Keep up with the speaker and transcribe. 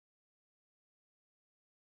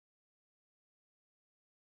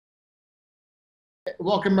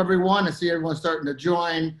welcome everyone. I see everyone starting to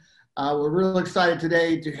join. We're really excited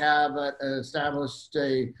today to have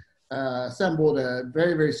assembled a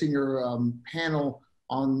very senior panel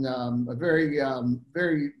on a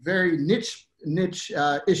very niche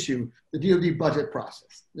issue, the DoD budget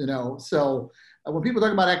process. So when people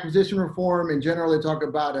talk about acquisition reform, in general, they talk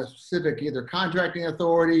about a specific either contracting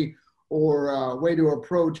authority or a way to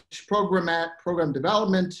approach program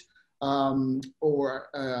development or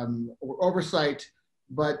oversight.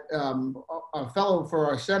 But a fellow for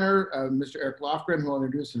our center, Mr. Eric Lofgren, who I'll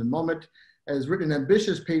introduce in a moment, has written an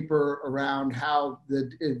ambitious paper around how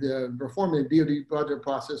the reform of the DoD budget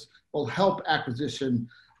process will help the acquisition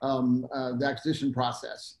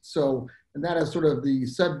process. So, and that is sort of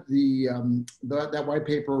that white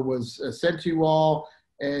paper was sent to you all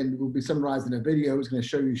and will be summarized in a video he's going to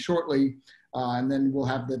show you shortly. And then we'll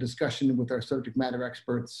have the discussion with our subject matter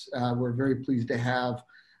experts. We're very pleased to have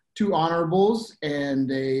two honorables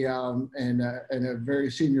and a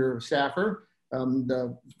very senior staffer.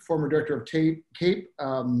 The former director of CAPE,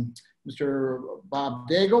 Mr. Bob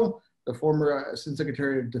Daigle, the former Assistant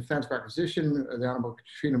Secretary of Defense for Acquisition, the Honorable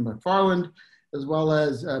Katharina McFarland, as well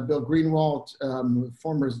as Bill Greenwalt,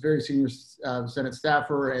 former very senior Senate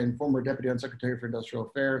staffer and former Deputy Undersecretary for Industrial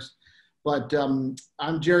Affairs. But I'm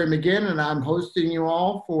Jerry McGinn, and I'm hosting you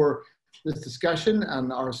all for this discussion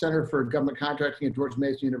on our Center for Government Contracting at George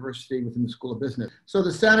Mason University within the School of Business. So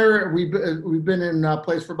the center, we've been in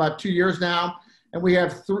place for about 2 years now, and we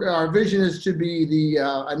have our vision is to be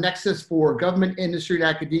a nexus for government, industry, and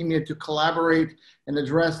academia to collaborate and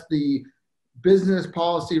address the business,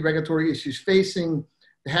 policy, regulatory issues facing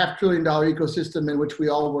the $500 billion ecosystem in which we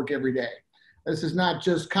all work every day. This is not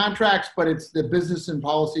just contracts, but it's the business and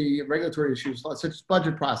policy regulatory issues, such as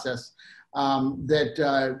budget process,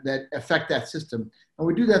 that affect that system. And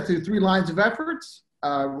we do that through 3 lines of efforts.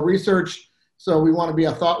 Research, so we want to be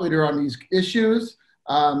a thought leader on these issues,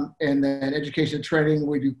 and then education and training.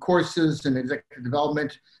 We do courses and executive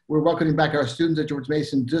development. We're welcoming back our students at George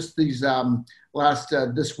Mason just these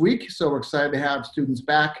this week, so we're excited to have students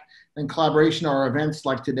back. And collaboration are events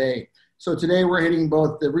like today. So today we're hitting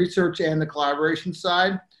both the research and the collaboration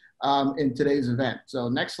side in today's event. So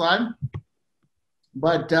next slide.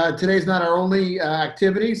 But today's not our only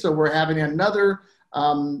activity. So we're having another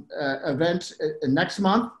event next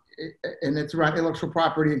month, and it's around intellectual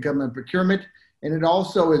property and government procurement. And it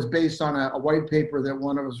also is based on a white paper that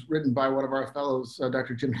was written by one of our fellows,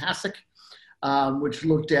 Dr. Jim Hasek, which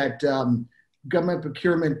looked at government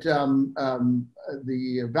procurement,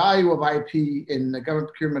 the value of IP in the government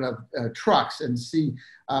procurement of trucks, and see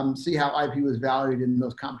how IP was valued in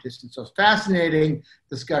those competitions. So it's fascinating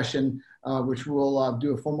discussion, which we'll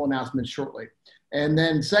do a formal announcement shortly. And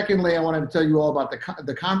then secondly, I wanted to tell you all about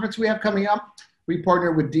the conference we have coming up. We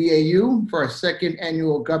partnered with DAU for our 2nd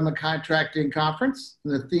annual government contracting conference.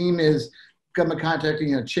 And the theme is government contracting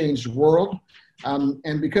in a changed world.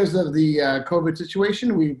 And because of the COVID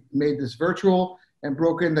situation, we made this virtual and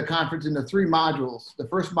broken the conference into 3 modules. The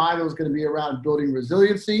first module is going to be around building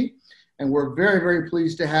resiliency. And we're very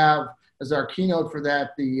pleased to have as our keynote for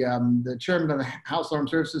that, the chairman of the House Armed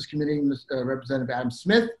Services Committee, Representative Adam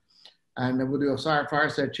Smith. And then we'll do a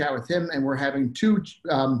fireside chat with him. And we're having in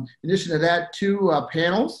addition to that, 2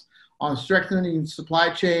 panels on strengthening supply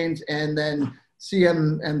chains and then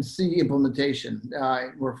CMMC implementation.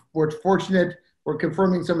 We're fortunate. We're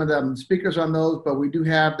confirming some of the speakers on those, but we do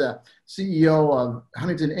have the CEO of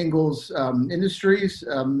Huntington Ingalls Industries,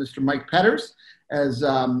 Mr. Mike Petters, as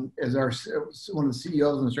one of the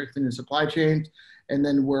CEOs on the strengthening supply chains. And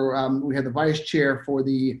then we have the vice chair for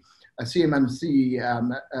the CMMC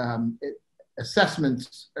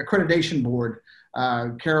assessments accreditation board,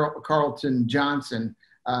 Carlton Johnson,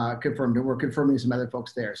 confirmed, and we're confirming some other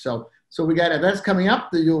folks there. So we got events coming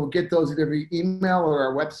up that you'll get those either via email or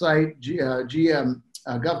our website,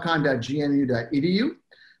 govcon.gmu.edu.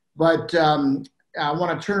 But I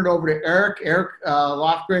want to turn it over to Eric. Eric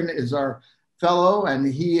Lofgren is our fellow, and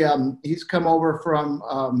he's come over from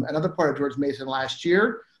another part of George Mason last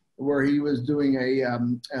year, where he was doing a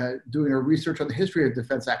research on the history of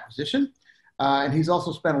defense acquisition. And he's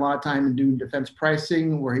also spent a lot of time in doing defense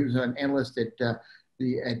pricing, where he was an analyst at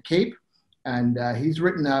CAPE. And he's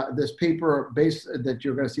written this paper that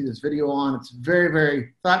you're going to see this video on. It's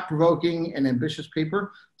very thought-provoking and ambitious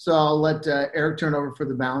paper. So I'll let Eric turn over for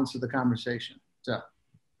the balance of the conversation. So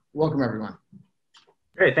welcome, everyone.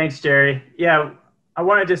 Great, thanks, Jerry. Yeah, I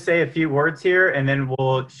wanted to say a few words here, and then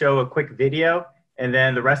we'll show a quick video. And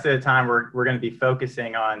then the rest of the time, we're going to be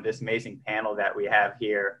focusing on this amazing panel that we have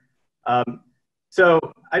here. So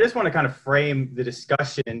I just want to kind of frame the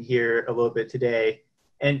discussion here a little bit today.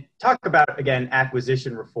 and talk about, again,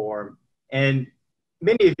 acquisition reform. And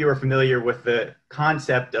many of you are familiar with the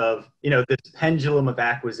concept of, this pendulum of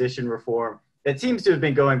acquisition reform that seems to have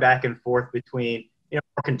been going back and forth between,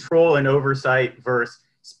 control and oversight versus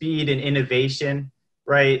speed and innovation,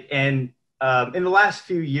 right? And in the last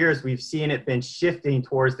few years, we've seen it been shifting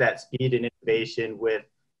towards that speed and innovation with,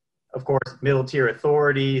 of course, middle tier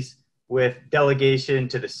authorities, with delegation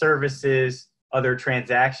to the services, other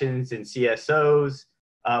transactions and CSOs,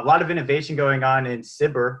 a lot of innovation going on in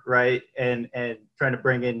cyber, right? And trying to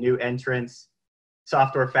bring in new entrants,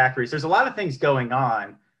 software factories. There's a lot of things going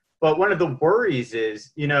on. But one of the worries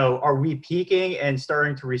is, are we peaking and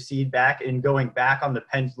starting to recede back and going back on the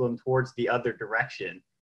pendulum towards the other direction?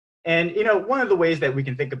 And, one of the ways that we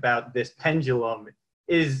can think about this pendulum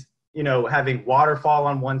is, having waterfall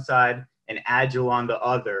on one side and agile on the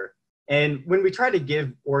other. And when we try to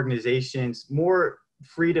give organizations more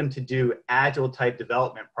freedom to do agile type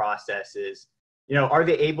development processes, are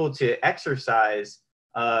they able to exercise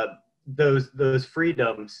those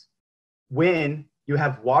freedoms when you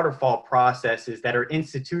have waterfall processes that are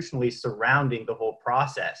institutionally surrounding the whole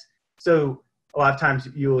process? So a lot of times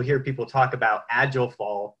you'll hear people talk about agile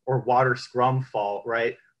fall or water scrum fall,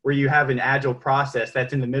 right? Where you have an agile process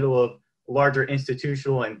that's in the middle of larger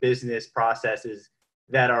institutional and business processes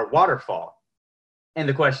that are waterfall. And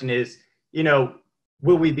the question is,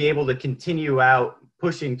 will we be able to continue out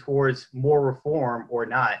pushing towards more reform or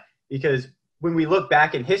not? Because when we look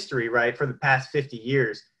back in history, right, for the past 50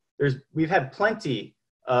 years, we've had plenty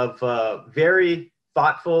of very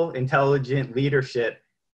thoughtful, intelligent leadership,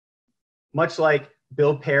 much like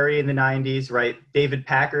Bill Perry in the 90s, right, David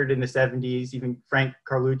Packard in the 70s, even Frank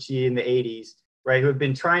Carlucci in the 80s, right, who have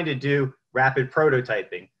been trying to do rapid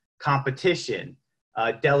prototyping, competition,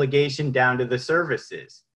 delegation down to the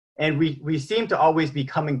services. And we seem to always be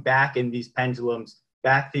coming back in these pendulums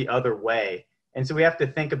back the other way. And so we have to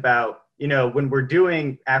think about, when we're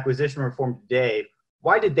doing acquisition reform today,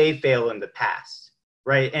 why did they fail in the past,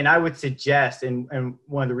 right? And I would suggest, and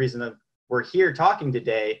one of the reasons that we're here talking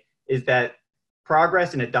today is that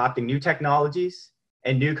progress in adopting new technologies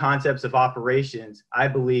and new concepts of operations, I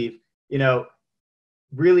believe,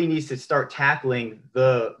 really needs to start tackling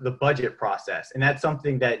the budget process. And that's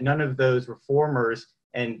something that none of those reformers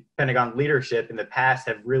and Pentagon leadership in the past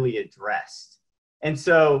have really addressed. And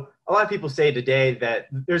so a lot of people say today that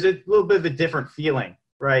there's a little bit of a different feeling,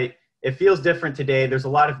 right? It feels different today. There's a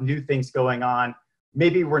lot of new things going on.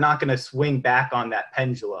 Maybe we're not going to swing back on that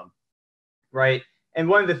pendulum, right? And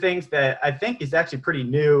one of the things that I think is actually pretty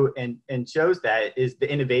new and shows that is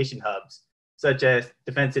the innovation hubs, such as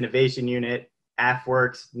Defense Innovation Unit,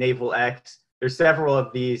 AFWorks, Naval X. There's several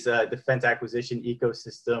of these defense acquisition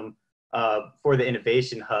ecosystem for the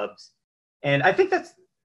innovation hubs. And I think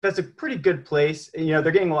that's a pretty good place. They're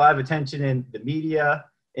getting a lot of attention in the media,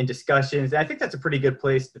 in discussions. And I think that's a pretty good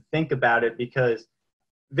place to think about it because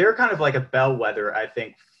they're kind of like a bellwether, I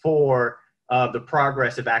think, for the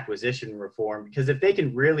progress of acquisition reform. Because if they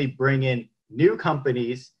can really bring in new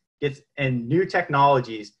companies and new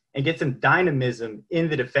technologies and get some dynamism in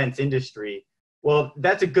the defense industry, well,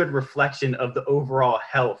 that's a good reflection of the overall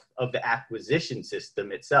health of the acquisition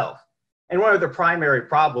system itself. And one of the primary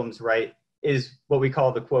problems, right, is what we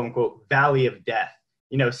call the quote unquote valley of death,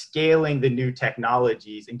 scaling the new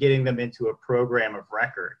technologies and getting them into a program of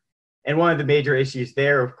record. And one of the major issues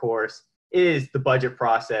there, of course, is the budget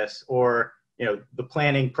process or, the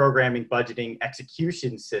planning, programming, budgeting,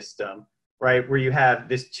 execution system, right, where you have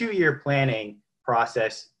this 2-year planning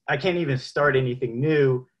process. I can't even start anything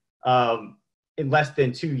new in less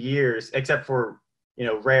than 2 years, except for,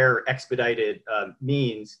 rare expedited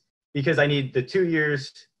means, because I need the 2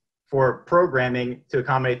 years for programming to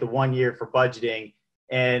accommodate the 1 year for budgeting.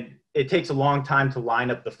 And it takes a long time to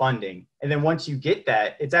line up the funding. And then once you get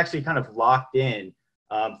that, it's actually kind of locked in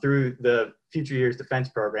through the Future Years Defense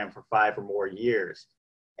Program for 5 or more years.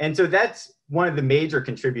 And so that's one of the major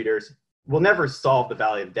contributors. We'll never solve the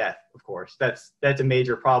valley of death, of course. That's a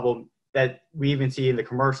major problem that we even see in the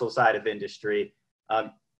commercial side of industry.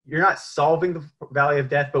 You're not solving the valley of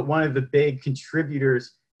death, but one of the big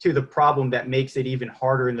contributors to the problem that makes it even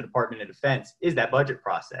harder in the Department of Defense is that budget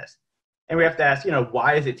process. And we have to ask,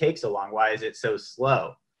 why does it take so long? Why is it so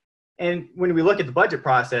slow? And when we look at the budget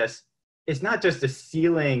process, it's not just a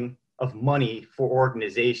ceiling of money for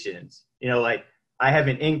organizations. Like I have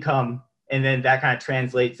an income and then that kind of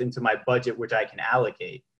translates into my budget, which I can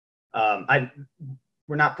allocate.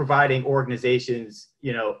 We're not providing organizations,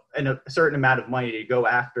 a certain amount of money to go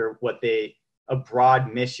after a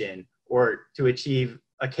broad mission or to achieve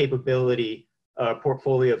a capability, a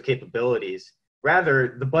portfolio of capabilities.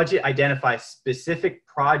 Rather, the budget identifies specific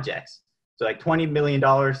projects. So like $20 million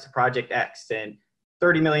to project X and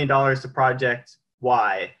 $30 million to project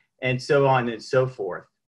Y, and so on and so forth.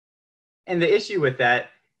 And the issue with that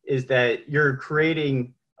is that you're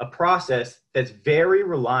creating a process that's very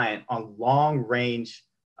reliant on long-range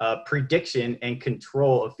prediction and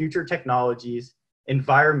control of future technologies,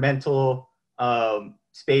 environmental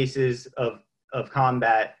spaces of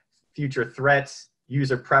combat, future threats,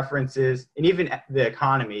 user preferences, and even the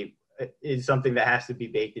economy is something that has to be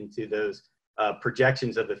baked into those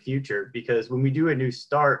projections of the future. Because when we do a new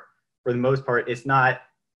start, for the most part, it's not,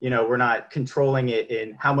 we're not controlling it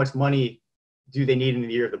in how much money do they need in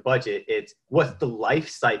the year of the budget. It's what's the life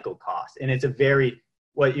cycle cost. And it's a very,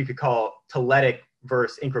 what you could call teletic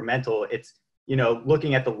versus incremental. It's,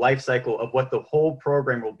 looking at the life cycle of what the whole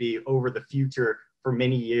program will be over the future for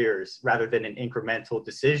many years, rather than an incremental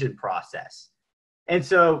decision process. And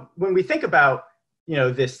so when we think about,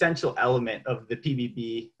 the essential element of the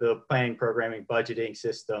PBB, the planning, programming, budgeting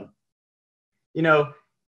system,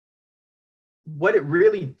 what it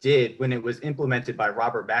really did when it was implemented by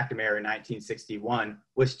Robert McNamara in 1961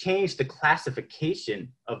 was change the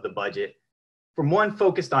classification of the budget from one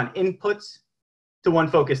focused on inputs to one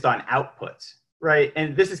focused on outputs, right?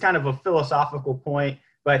 And this is kind of a philosophical point,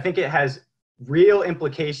 but I think it has real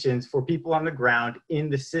implications for people on the ground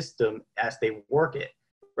in the system as they work it,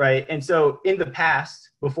 right? And so in the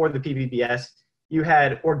past, before the PBBS, you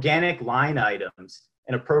had organic line items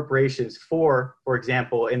and appropriations for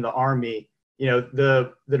example, in the Army,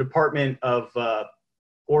 the Department of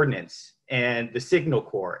Ordnance and the Signal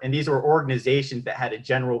Corps. And these were organizations that had a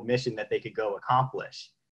general mission that they could go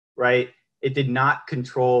accomplish, right? It did not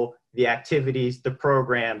control the activities, the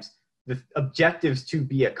programs, the objectives to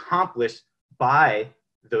be accomplished by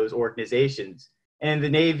those organizations. And in the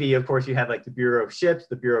Navy, of course, you have like the Bureau of Ships,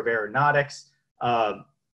 the Bureau of Aeronautics,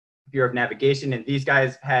 Bureau of Navigation, and these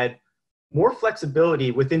guys had more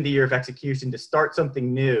flexibility within the year of execution to start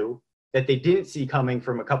something new that they didn't see coming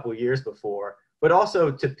from a couple of years before, but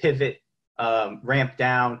also to pivot, ramp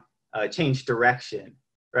down, change direction,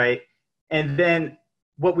 right? And then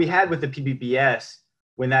what we had with the PBBS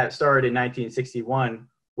when that started in 1961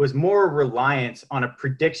 was more reliance on a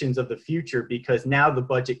predictions of the future, because now the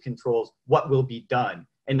budget controls what will be done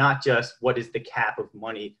and not just what is the cap of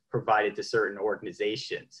money provided to certain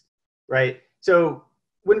organizations, right? So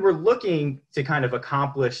when we're looking to kind of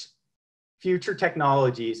accomplish future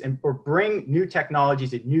technologies or bring new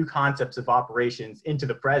technologies and new concepts of operations into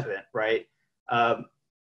the present, right?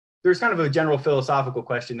 There's kind of a general philosophical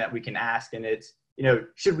question that we can ask, and it's,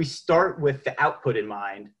 should we start with the output in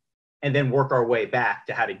mind and then work our way back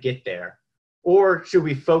to how to get there? Or should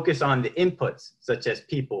we focus on the inputs, such as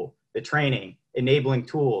people, the training, enabling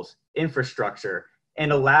tools, infrastructure,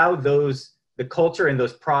 and allow the culture and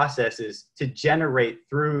those processes to generate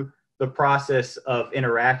through the process of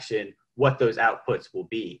interaction what those outputs will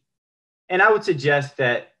be? And I would suggest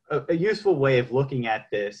that a useful way of looking at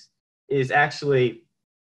this is actually,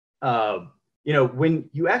 when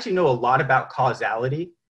you actually know a lot about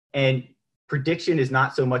causality, and prediction is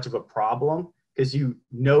not so much of a problem because you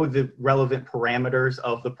know the relevant parameters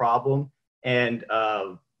of the problem, and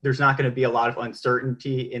there's not going to be a lot of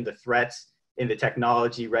uncertainty in the threats, in the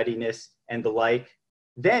technology readiness and the like,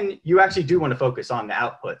 then you actually do want to focus on the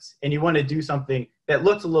outputs, and you want to do something that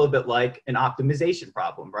looks a little bit like an optimization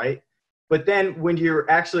problem, right? But then when you're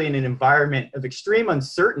actually in an environment of extreme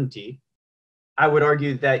uncertainty, I would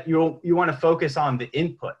argue that you want to focus on the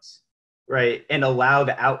inputs, right? And allow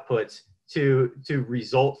the outputs to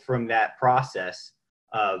result from that process.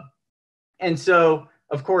 And so,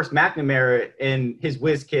 of course, McNamara and his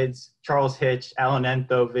whiz kids, Charles Hitch, Alan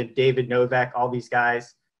Enthoven, David Novak, all these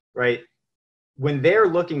guys, right? When they're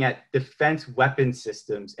looking at defense weapon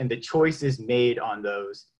systems and the choices made on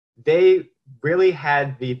those, they really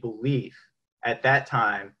had the belief at that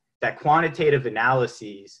time that quantitative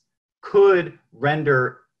analyses could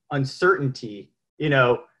render uncertainty,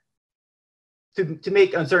 to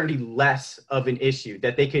make uncertainty less of an issue,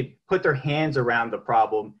 that they could put their hands around the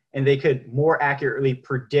problem and they could more accurately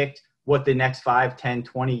predict what the next 5, 10,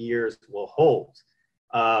 20 years will hold.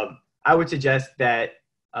 I would suggest that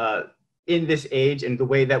in this age and the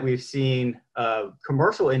way that we've seen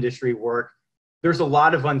commercial industry work, there's a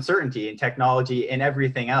lot of uncertainty in technology and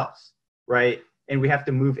everything else, right? And we have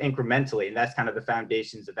to move incrementally, and that's kind of the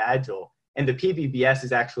foundations of Agile. And the PBBS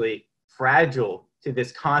is actually fragile to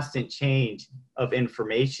this constant change of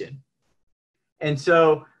information. And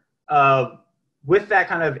so with that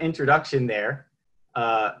kind of introduction there,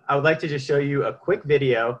 I would like to just show you a quick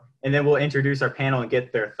video, and then we'll introduce our panel and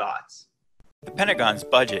get their thoughts. The Pentagon's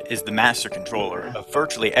budget is the master controller of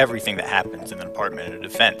virtually everything that happens in the Department of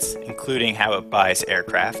Defense, including how it buys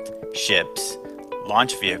aircraft, ships,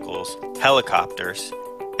 launch vehicles, helicopters,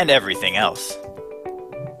 and everything else.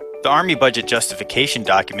 The Army Budget Justification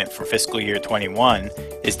document for fiscal year 21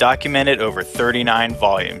 is documented over 39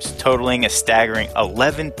 volumes, totaling a staggering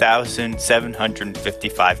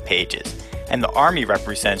 11,755 pages, and the Army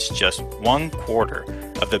represents just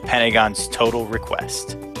 1/4 of the Pentagon's total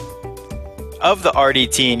request. Of the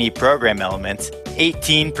RDT&E program elements,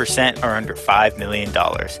 18% are under $5 million,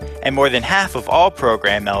 and more than half of all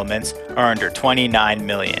program elements are under $29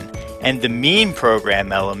 million, and the mean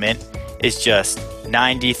program element is just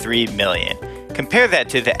 $93 million. Compare that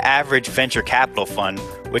to the average venture capital fund,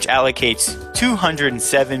 which allocates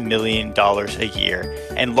 $207 million a year,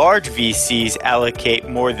 and large VCs allocate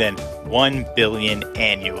more than $1 billion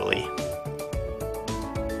annually.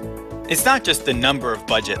 It's not just the number of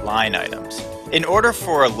budget line items. In order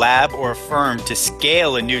for a lab or a firm to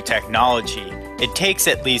scale a new technology, it takes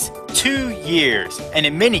at least 2 years, and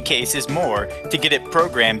in many cases more, to get it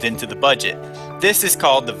programmed into the budget. This is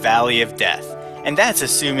called the Valley of Death, and that's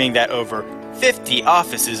assuming that over 50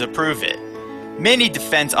 offices approve it. Many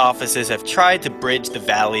defense offices have tried to bridge the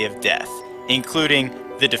Valley of Death, including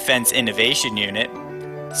the Defense Innovation Unit,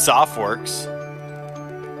 SOFWorks,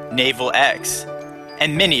 Naval X,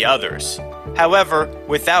 and many others. However,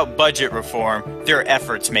 without budget reform, their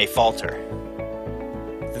efforts may falter.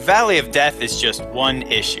 The Valley of Death is just one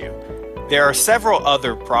issue. There are several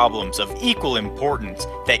other problems of equal importance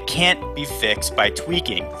that can't be fixed by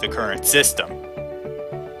tweaking the current system.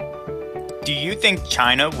 Do you think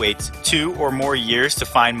China waits 2 or more years to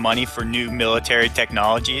find money for new military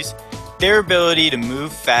technologies? Their ability to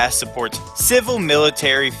move fast supports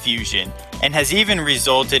civil-military fusion and has even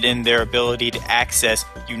resulted in their ability to access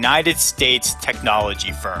United States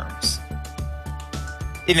technology firms.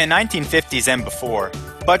 In the 1950s and before,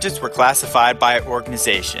 budgets were classified by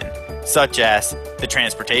organization, such as the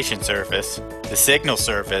Transportation Service, the Signal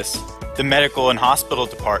Service, the Medical and Hospital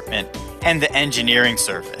Department, and the Engineering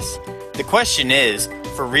Service. The question is,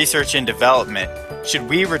 for research and development, should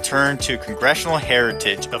we return to congressional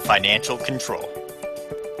heritage of financial control?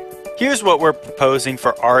 Here's what we're proposing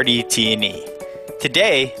for RDT&E.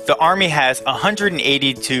 Today, the Army has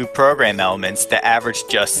 182 program elements that average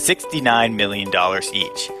just $69 million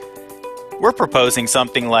each. We're proposing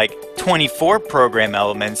something like 24 program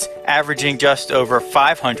elements averaging just over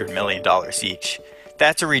 $500 million each.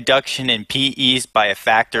 That's a reduction in PEs by a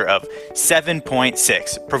factor of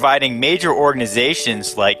 7.6, providing major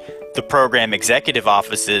organizations like the program executive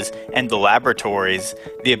offices and the laboratories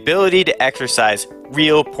the ability to exercise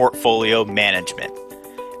real portfolio management.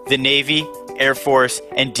 The Navy, Air Force,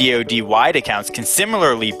 and DoD-wide accounts can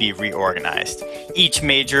similarly be reorganized. Each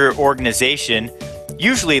major organization,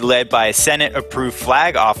 usually led by a Senate-approved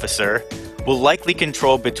flag officer, will likely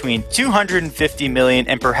control between $250 million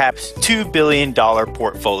and perhaps $2 billion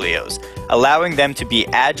portfolios, allowing them to be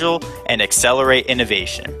agile and accelerate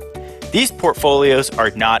innovation. These portfolios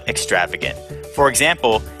are not extravagant. For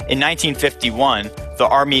example, in 1951, the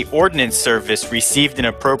Army Ordnance Service received an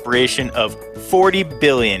appropriation of $40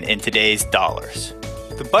 billion in today's dollars.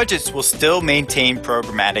 The budgets will still maintain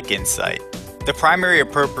programmatic insight. The primary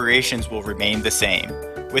appropriations will remain the same.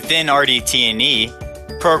 Within RDT&E,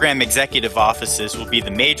 program executive offices will be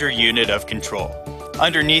the major unit of control.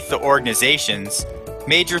 Underneath the organizations,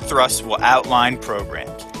 major thrusts will outline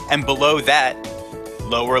programs, and below that,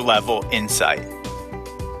 lower level insight.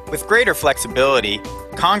 With greater flexibility,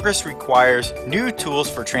 Congress requires new tools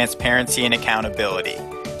for transparency and accountability.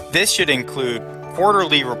 This should include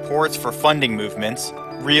quarterly reports for funding movements,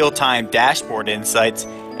 real-time dashboard insights,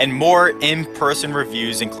 and more in-person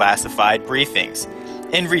reviews and classified briefings.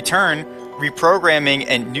 In return, reprogramming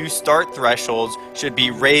and new start thresholds should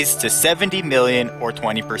be raised to $70 million or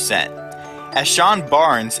 20%. As Sean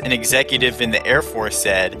Barnes, an executive in the Air Force,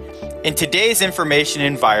 said, "In today's information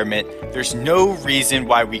environment, there's no reason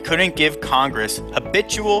why we couldn't give Congress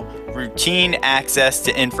habitual, routine access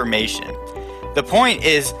to information. The point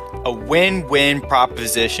is a win-win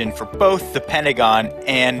proposition for both the Pentagon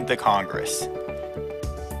and the Congress."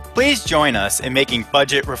 Please join us in making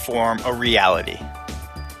budget reform a reality.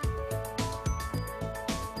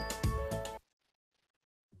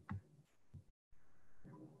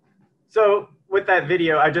 So with that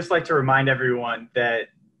video, I'd just like to remind everyone that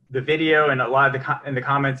the video and a lot of the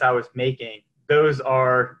comments I was making, those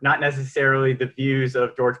are not necessarily the views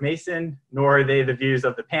of George Mason, nor are they the views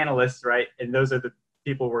of the panelists, right? And those are the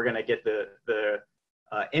people we're going to get the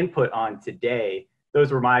input on today.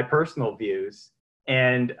 Those were my personal views.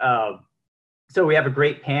 And So we have a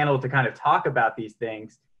great panel to kind of talk about these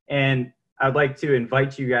things. And I'd like to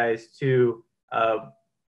invite you guys to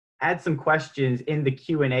add some questions in the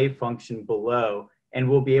Q&A function below, and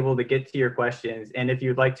we'll be able to get to your questions. And if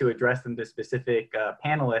you'd like to address them to specific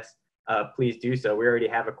panelists, please do so. We already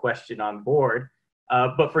have a question on board.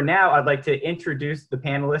 But for now, I'd like to introduce the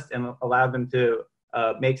panelists and allow them to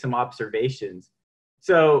make some observations.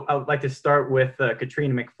 So I would like to start with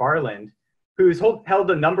Katharina McFarland, who's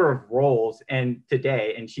held a number of roles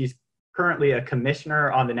today, and she's currently a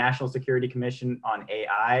commissioner on the National Security Commission on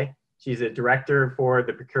AI. She's a director for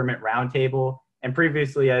the Procurement Roundtable, and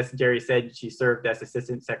previously, as Jerry said, she served as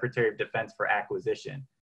Assistant Secretary of Defense for Acquisition.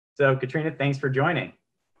 So Katharina, thanks for joining.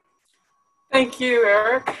 Thank you,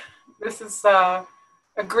 Eric. This is a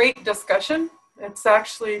great discussion. It's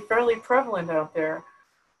actually fairly prevalent out there.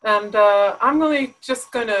 And I'm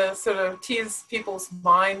just going to sort of tease people's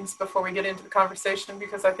minds before we get into the conversation,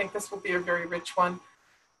 because I think this will be a very rich one.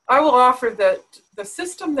 I will offer that the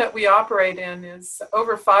system that we operate in is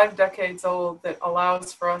over 5 decades old that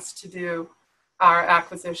allows for us to do our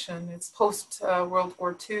acquisition. It's post-World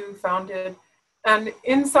War II founded. And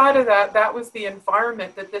inside of that, that was the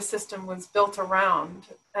environment that this system was built around.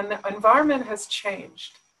 And the environment has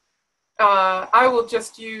changed. I will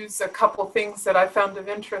just use a couple things that I found of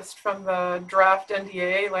interest from the draft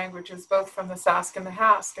NDAA languages, both from the SASC and the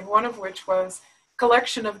HASC, and one of which was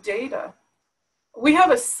collection of data. We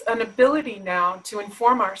have an ability now to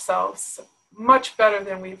inform ourselves much better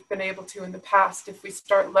than we've been able to in the past if we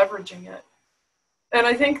start leveraging it. And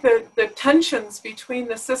I think that the tensions between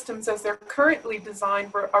the systems as they're currently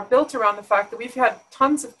designed are built around the fact that we've had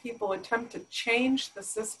tons of people attempt to change the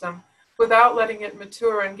system without letting it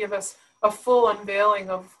mature and give us a full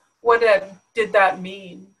unveiling of what did that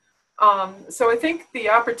mean. So I think the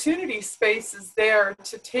opportunity space is there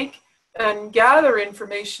to take and gather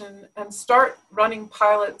information and start running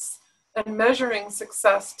pilots and measuring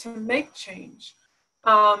success to make change.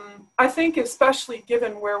 I think especially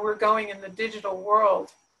given where we're going in the digital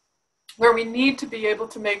world, where we need to be able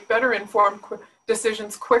to make better informed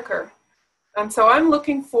decisions quicker. And so I'm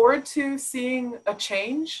looking forward to seeing a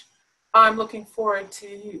change. I'm looking forward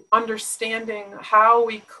to understanding how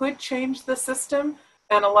we could change the system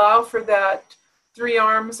and allow for that 3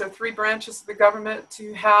 arms or 3 branches of the government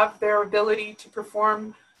to have their ability to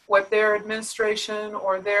perform what their administration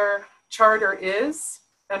or their charter is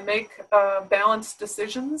and make balanced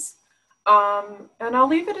decisions. And I'll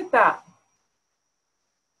leave it at that.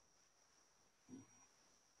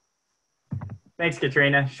 Thanks,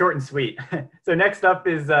 Katharina. Short and sweet. So next up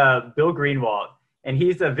is Bill Greenwalt, and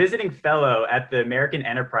he's a visiting fellow at the American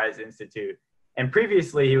Enterprise Institute. And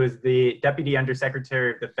previously, he was the Deputy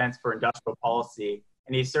Undersecretary of Defense for Industrial Policy,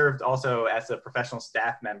 and he served also as a professional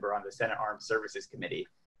staff member on the Senate Armed Services Committee.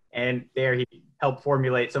 And there he helped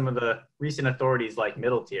formulate some of the recent authorities like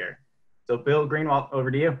middle tier. So Bill Greenwalt, over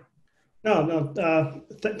to you.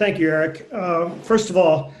 Thank you, Eric. First of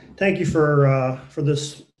all, thank you for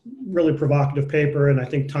this really provocative paper and I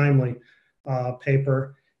think timely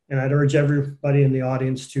paper. And I'd urge everybody in the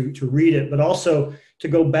audience to read it, but also to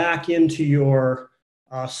go back into your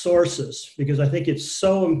sources, because I think it's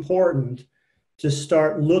so important to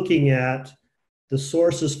start looking at the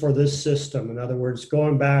sources for this system. In other words,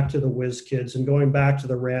 going back to the whiz kids and going back to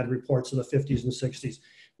the RAND reports of the 50s and 60s,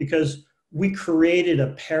 because we created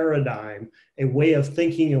a paradigm, a way of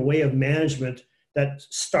thinking, a way of management that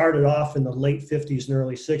started off in the late 50s and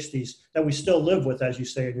early 60s that we still live with, as you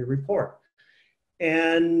say in your report.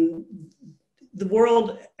 And the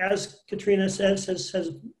world, as Katharina says,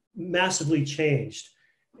 has massively changed.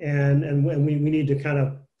 And we need to kind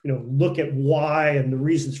of look at why and the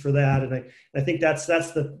reasons for that. And I think that's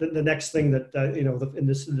the next thing that in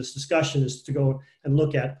this discussion is to go and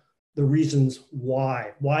look at the reasons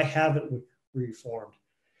why. Why haven't we reformed?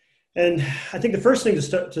 And I think the first thing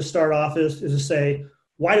to start off is to say,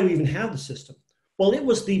 why do we even have the system? Well, it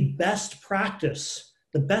was the best practice,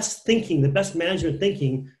 the best thinking, the best management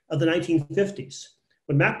thinking of the 1950s.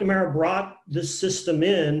 When McNamara brought this system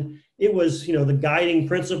in, it was the guiding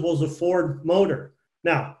principles of Ford Motor.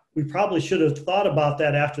 Now, we probably should have thought about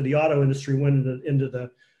that after the auto industry went into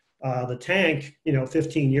the tank,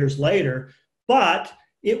 15 years later, but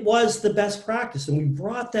it was the best practice. And we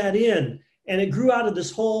brought that in, and it grew out of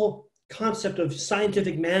this whole concept of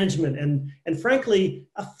scientific management and frankly,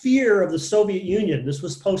 a fear of the Soviet Union. This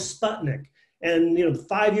was post-Sputnik. And the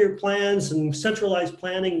 5-year plans and centralized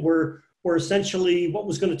planning were essentially what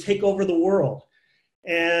was going to take over the world.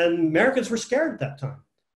 And Americans were scared at that time.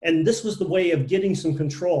 And this was the way of getting some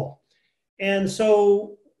control. And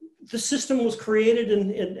so the system was created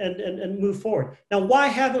and moved forward. Now, why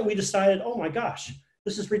haven't we decided, oh my gosh,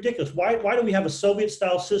 this is ridiculous. Why do we have a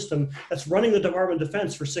Soviet-style system that's running the Department of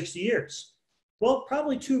Defense for 60 years? Well,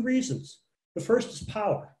 probably two reasons. The first is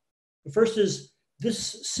power. The first is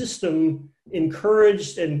this system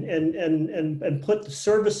encouraged and put the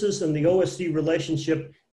services and the OSD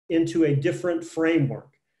relationship into a different framework.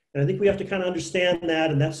 And I think we have to kind of understand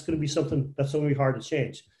that, and that's going to be something that's going to be hard to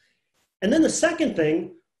change. And then the second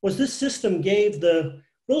thing was this system gave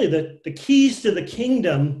really the keys to the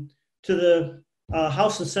kingdom to the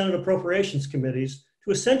House and Senate Appropriations Committees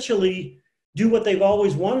to essentially do what they've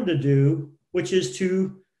always wanted to do, which is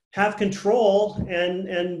to have control and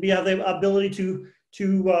have the ability to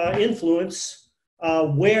influence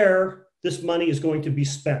where this money is going to be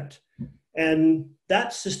spent. And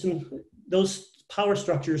that system, those power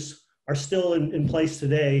structures are still in place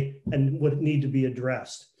today and would need to be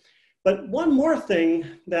addressed. But one more thing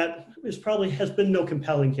that has been no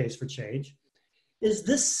compelling case for change is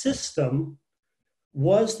this system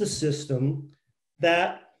was the system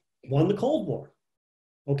that won the Cold War,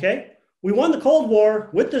 okay? We won the Cold War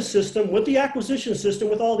with this system, with the acquisition system,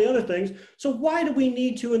 with all the other things. So why do we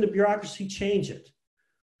need to, in the bureaucracy, change it?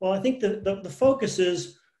 Well, I think the focus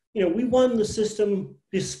is, we won the system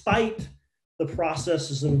despite the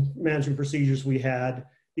processes and management procedures we had,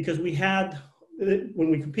 because we had, when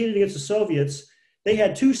we competed against the Soviets, they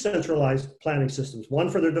had two centralized planning systems, one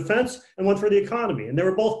for their defense and one for the economy. And they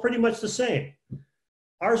were both pretty much the same.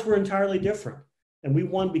 Ours were entirely different. And we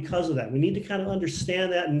won because of that. We need to kind of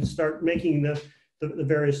understand that and start making the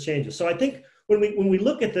various changes. So I think when we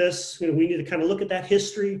look at this, we need to kind of look at that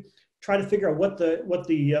history, try to figure out what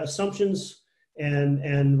the assumptions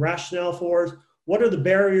and rationale for, what are the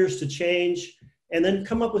barriers to change, and then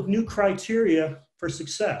come up with new criteria for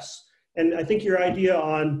success. And I think your idea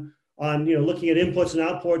on looking at inputs and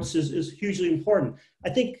outputs is hugely important.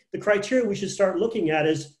 I think the criteria we should start looking at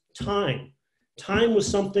is time. Time was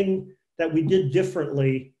something that we did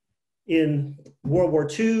differently in World War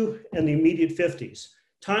II and the immediate 50s.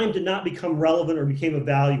 Time did not become relevant or became a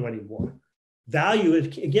value anymore. Value,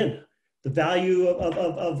 again, the value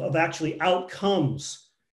of actually outcomes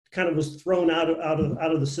kind of was thrown out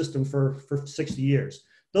of the system for 60 years.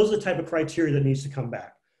 Those are the type of criteria that needs to come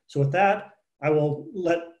back. So with that, I will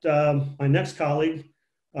let my next colleague,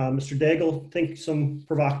 Mr. Daigle, think some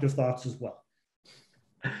provocative thoughts as well.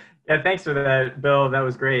 Yeah, thanks for that, Bill. That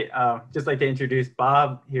was great. Just like to introduce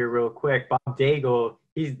Bob here real quick. Bob Daigle,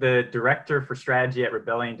 he's the Director for Strategy at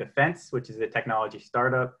Rebellion Defense, which is a technology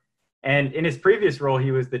startup. And in his previous role,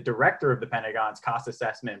 he was the Director of the Pentagon's Cost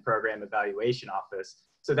Assessment and Program Evaluation Office.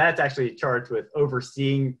 So that's actually charged with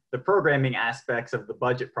overseeing the programming aspects of the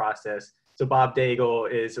budget process. So Bob Daigle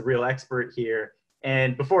is a real expert here.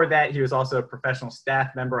 And before that, he was also a professional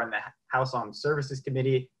staff member on the House Armed Services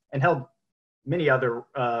Committee and held many other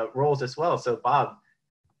roles as well. So Bob,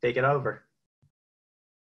 take it over.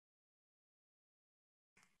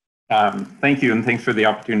 Thank you, and thanks for the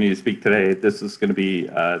opportunity to speak today. This is going to be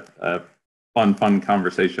a fun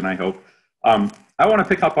conversation, I hope. I want to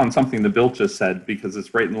pick up on something that Bill just said, because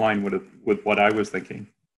it's right in line with what I was thinking.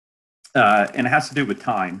 And it has to do with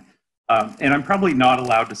time. And I'm probably not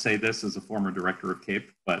allowed to say this as a former director of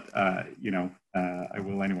CAPE, but I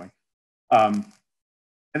will anyway.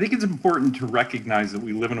 I think it's important to recognize that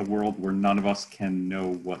we live in a world where none of us can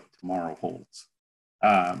know what tomorrow holds.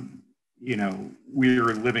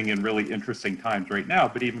 We're living in really interesting times right now,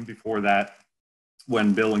 but even before that,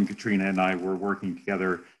 when Bill and Katrina and I were working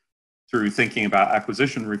together through thinking about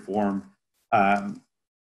acquisition reform, I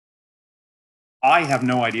have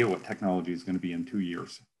no idea what technology is going to be in 2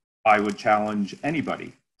 years. I would challenge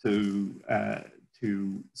anybody to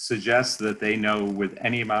suggest that they know with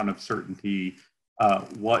any amount of certainty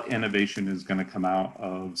what innovation is going to come out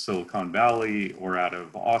of Silicon Valley or out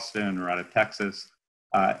of Austin or out of Texas.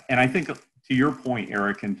 And I think to your point,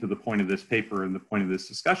 Eric, and to the point of this paper and the point of this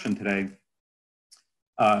discussion today,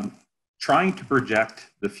 trying to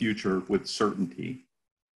project the future with certainty,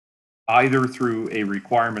 either through a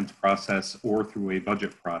requirements process or through a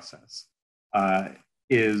budget process,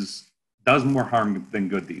 does more harm than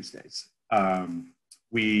good these days.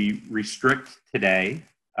 We restrict today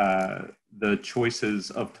the choices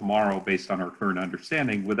of tomorrow based on our current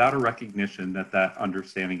understanding without a recognition that that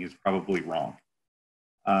understanding is probably wrong.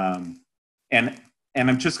 And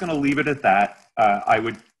I'm just going to leave it at that. I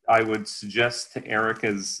would suggest to Eric,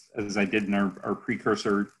 as I did in our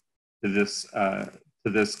precursor to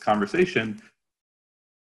this conversation,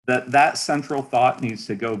 that central thought needs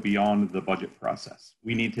to go beyond the budget process.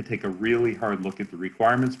 We need to take a really hard look at the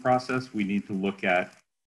requirements process. We need to look at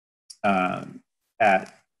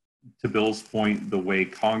to Bill's point, the way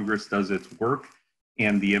Congress does its work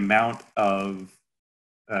and the amount of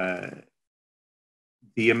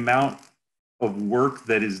work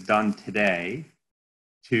that is done today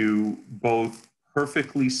to both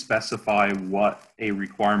perfectly specify what a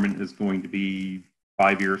requirement is going to be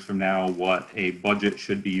 5 years from now, what a budget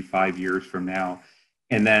should be 5 years from now,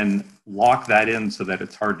 and then lock that in so that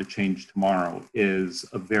it's hard to change tomorrow is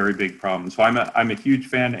a very big problem. So I'm a huge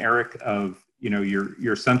fan, Eric, of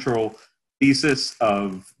your central thesis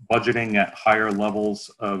of budgeting at higher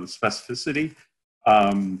levels of specificity,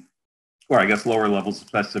 or I guess lower levels of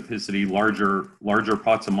specificity, larger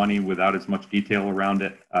pots of money without as much detail around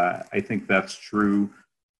it. I think that's true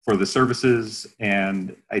for the services,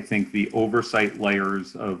 and I think the oversight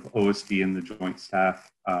layers of OSD and the Joint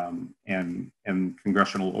Staff and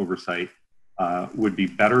congressional oversight would be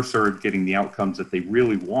better served getting the outcomes that they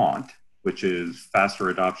really want, which is faster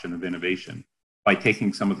adoption of innovation, by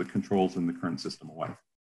taking some of the controls in the current system away.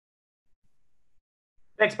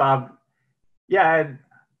 Thanks, Bob. Yeah,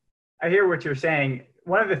 I hear what you're saying.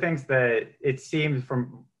 One of the things that it seemed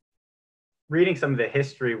from reading some of the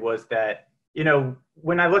history was that,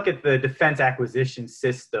 when I look at the defense acquisition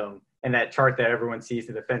system and that chart that everyone sees,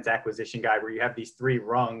 the defense acquisition guide, where you have these three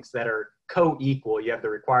rungs that are co-equal. You have the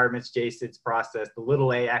requirements, JSIDS process, the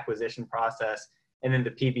little a acquisition process, and then the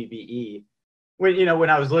PBBE. When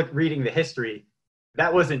I was reading the history,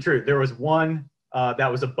 that wasn't true. There was one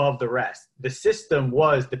that was above the rest. The system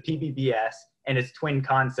was the PBBS and its twin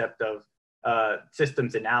concept of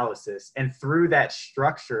systems analysis. And through that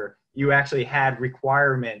structure, you actually had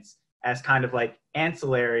requirements as kind of like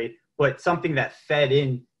ancillary, but something that fed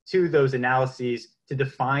into those analyses to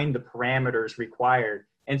define the parameters required.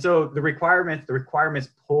 And so the requirements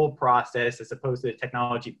pull process as opposed to the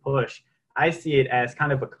technology push, I see it as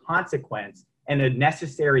kind of a consequence and a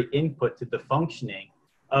necessary input to the functioning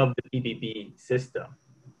of the PBB system.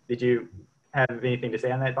 Did you have anything to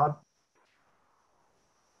say on that, Bob?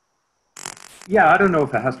 Yeah, I don't know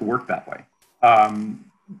if it has to work that way.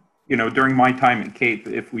 During my time at CAPE,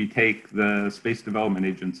 if we take the Space Development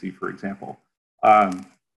Agency, for example,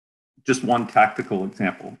 just one tactical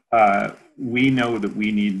example, we know that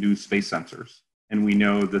we need new space sensors, and we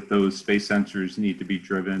know that those space sensors need to be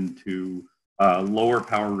driven to lower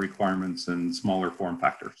power requirements and smaller form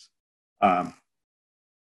factors.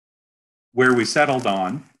 Where we settled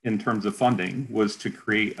on in terms of funding was to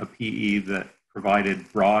create a PE that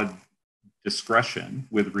provided broad discretion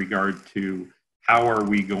with regard to how are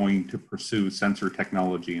we going to pursue sensor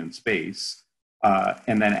technology in space,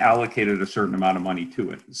 and then allocated a certain amount of money to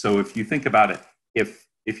it. So if you think about it, if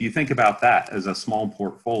you think about that as a small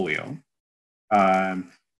portfolio,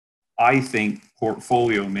 I think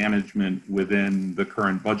portfolio management within the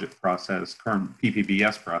current budget process, current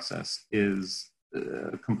PPBS process, is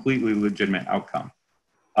a completely legitimate outcome.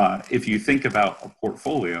 If you think about a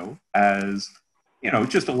portfolio as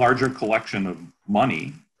just a larger collection of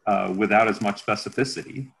money without as much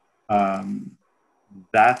specificity,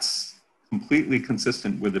 that's completely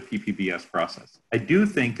consistent with the PPBS process. I do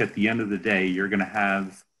think at the end of the day, you're going to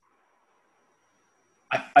have,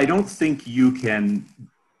 I don't think you can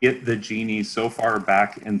get the genie so far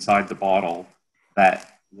back inside the bottle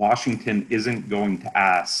that Washington isn't going to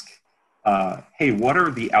ask, hey, what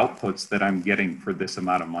are the outputs that I'm getting for this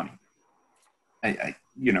amount of money?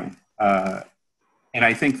 And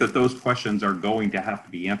I think that those questions are going to have to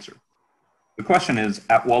be answered. The question is,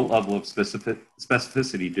 at what level of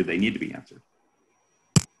specificity do they need to be answered?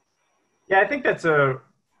 Yeah, I think that's a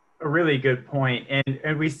really good point.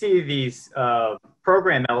 And we see these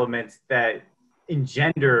program elements that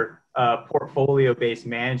engender portfolio-based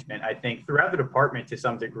management, I think, throughout the department to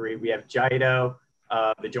some degree. We have JIDO,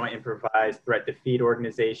 the Joint Improvised Threat Defeat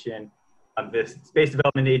Organization, the Space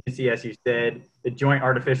Development Agency, as you said. The Joint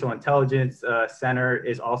Artificial Intelligence Center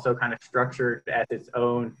is also kind of structured as its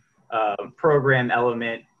own program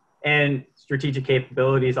element, and Strategic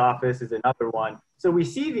Capabilities Office is another one. So we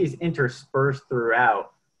see these interspersed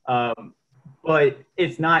throughout, but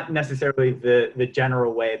it's not necessarily the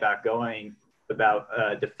general way about going about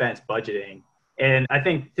defense budgeting. And I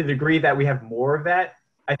think to the degree that we have more of that,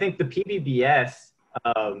 I think the PBBS,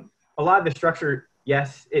 a lot of the structure,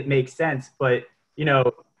 yes, it makes sense, but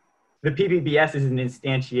the PBBS is an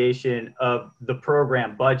instantiation of the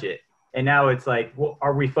program budget. And now it's like, well,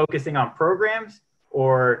 are we focusing on programs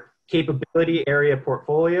or capability area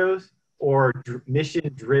portfolios or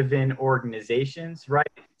mission-driven organizations, right?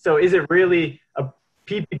 So is it really a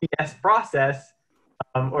PBBS process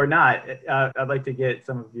or not? I'd like to get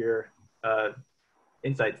some of your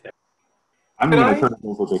insights there. I'm going to turn it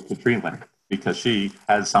over to Katharina because she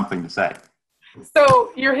has something to say.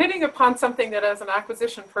 So you're hitting upon something that as an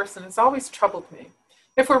acquisition person has always troubled me.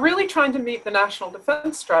 If we're really trying to meet the national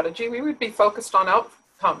defense strategy, we would be focused on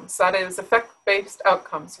outcomes, that is, effect-based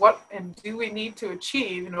outcomes. What and do we need to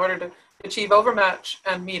achieve in order to achieve overmatch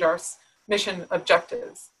and meet our mission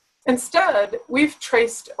objectives? Instead, we've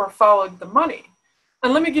traced or followed the money.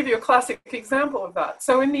 And let me give you a classic example of that.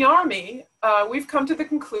 So in the Army, we've come to the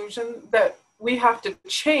conclusion that we have to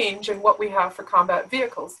change in what we have for combat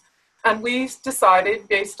vehicles. And we decided,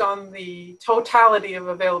 based on the totality of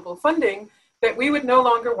available funding, that we would no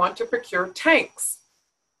longer want to procure tanks,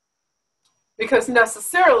 because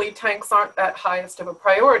necessarily tanks aren't that highest of a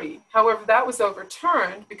priority. However, that was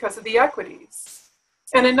overturned because of the equities.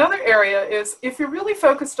 And another area is, if you're really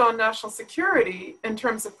focused on national security in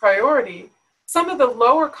terms of priority, some of the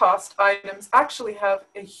lower cost items actually have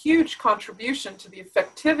a huge contribution to the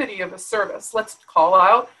effectivity of a service. Let's call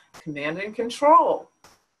out command and control.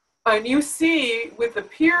 And you see with the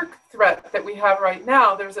peer threat that we have right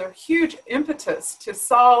now, there's a huge impetus to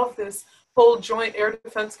solve this whole joint air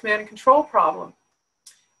defense command and control problem.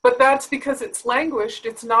 But that's because it's languished.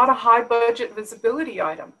 It's not a high budget visibility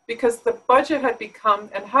item, because the budget had become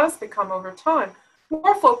and has become over time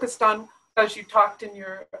more focused on, as you talked in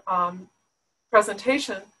your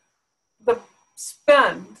presentation, the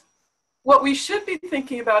spend. What we should be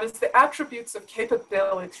thinking about is the attributes of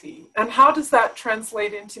capability and how does that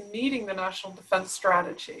translate into meeting the national defense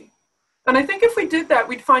strategy. And I think if we did that,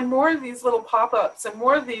 we'd find more of these little pop-ups and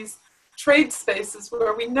more of these trade spaces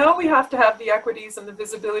where we know we have to have the equities and the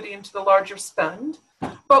visibility into the larger spend,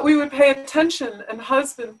 but we would pay attention and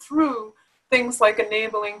husband through things like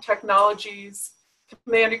enabling technologies,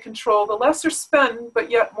 command and control, the lesser spend,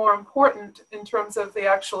 but yet more important in terms of the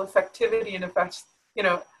actual effectivity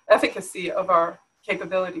and efficacy of our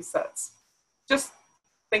capability sets. Just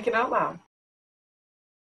thinking out loud.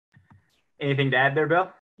 Anything to add there, Bill?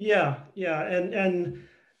 Yeah. And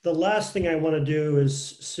the last thing I want to do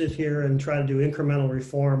is sit here and try to do incremental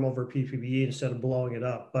reform over PPE instead of blowing it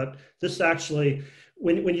up. But this actually,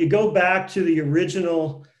 when you go back to the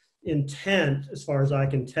original intent, as far as I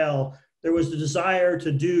can tell, there was the desire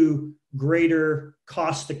to do greater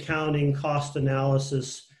cost accounting, cost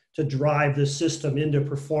analysis to drive the system into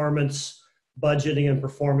performance budgeting and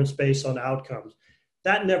performance based on outcomes.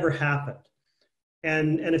 That never happened.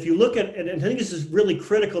 And if you look at, and I think this is really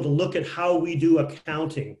critical to look at how we do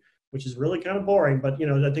accounting, which is really kind of boring, but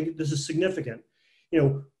I think this is significant.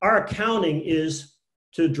 Our accounting is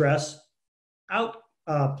to address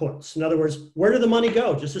outputs. In other words, where did the money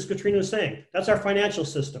go? Just as Katharina was saying, that's our financial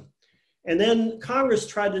system. And then Congress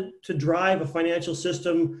tried to drive a financial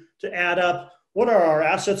system to add up what are our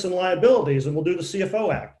assets and liabilities, and we'll do the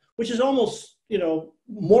CFO Act, which is almost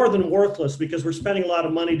more than worthless because we're spending a lot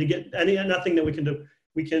of money to get nothing that we can do.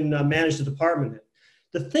 We can manage the department in.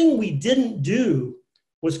 The thing we didn't do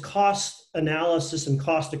was cost analysis and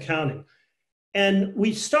cost accounting, and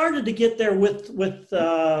we started to get there with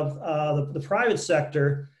the private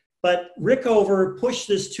sector. But Rickover pushed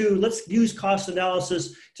this to, let's use cost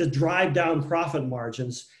analysis to drive down profit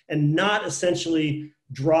margins and not essentially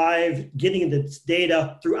drive getting the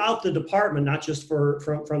data throughout the department, not just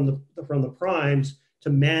from the primes,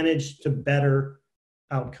 to manage to better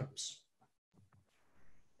outcomes.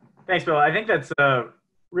 Thanks, Bill. I think that's a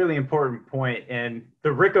really important point. And the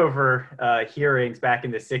Rickover hearings back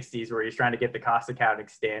in the 60s, where he's trying to get the cost accounting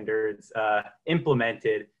standards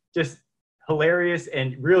implemented, just hilarious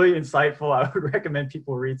and really insightful. I would recommend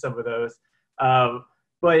people read some of those.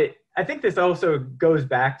 But I think this also goes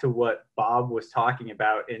back to what Bob was talking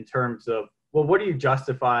about in terms of, well, what are you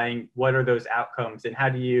justifying? What are those outcomes? And how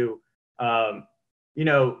do you,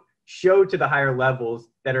 show to the higher levels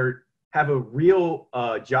that have a real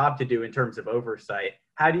job to do in terms of oversight?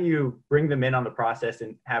 How do you bring them in on the process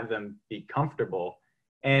and have them be comfortable?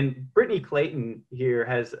 And Brittany Clayton here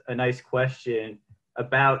has a nice question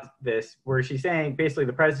about this, where she's saying basically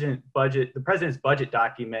the president's budget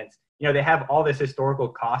documents, they have all this historical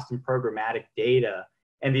cost and programmatic data,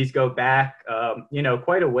 and these go back,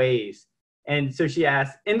 quite a ways. And so she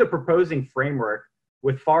asks, in the proposing framework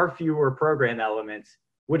with far fewer program elements,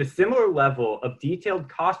 would a similar level of detailed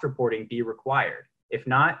cost reporting be required? If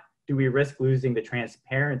not, do we risk losing the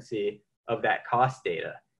transparency of that cost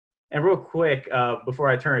data? And real quick, before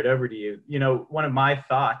I turn it over to you, one of my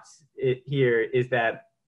thoughts here is that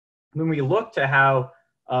when we look to how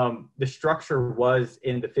the structure was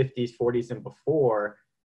in the 50s, 40s, and before,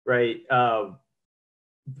 right,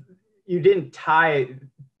 you didn't tie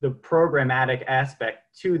the programmatic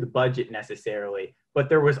aspect to the budget necessarily, but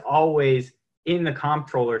there was always in the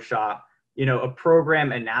comptroller shop, a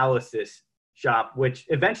program analysis shop, which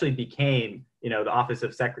eventually became the Office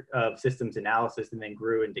of Systems Analysis, and then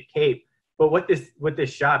grew into CAPE. But what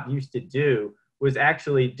this shop used to do was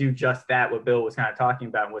actually do just that, what Bill was kind of talking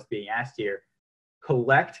about and what's being asked here.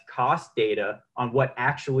 Collect cost data on what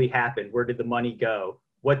actually happened. Where did the money go?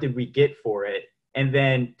 What did we get for it? And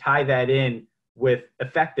then tie that in with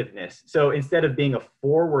effectiveness. So instead of being a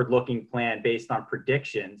forward-looking plan based on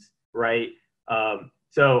predictions, right?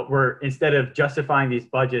 So instead of justifying these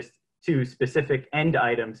budgets to specific end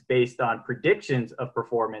items based on predictions of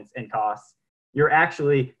performance and costs, you're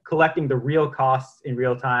actually collecting the real costs in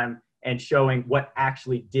real time and showing what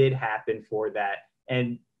actually did happen for that,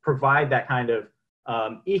 and provide that kind of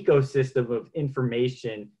ecosystem of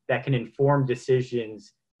information that can inform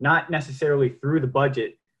decisions, not necessarily through the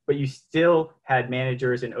budget, but you still had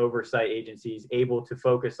managers and oversight agencies able to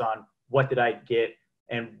focus on what did I get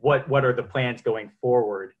and what are the plans going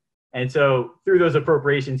forward. And so through those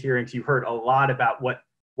appropriations hearings, you heard a lot about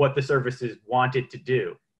what the services wanted to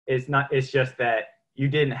do. It's just that you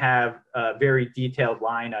didn't have very detailed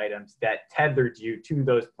line items that tethered you to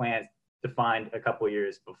those plans defined a couple of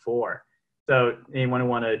years before. So anyone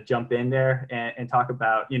want to jump in there and talk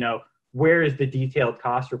about, where is the detailed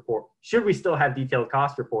cost report? Should we still have detailed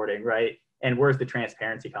cost reporting, right? And where's the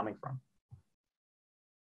transparency coming from?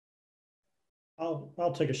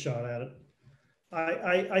 I'll take a shot at it.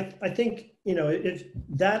 I think, if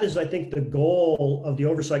that is, I think, the goal of the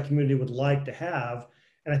oversight community would like to have,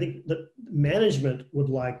 and I think the management would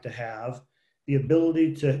like to have the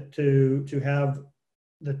ability to have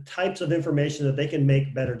the types of information that they can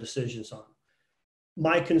make better decisions on.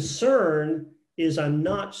 My concern is I'm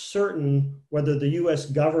not certain whether the U.S.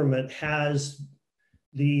 government has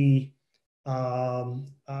done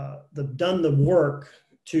the work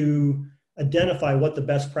to identify what the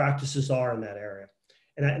best practices are in that area.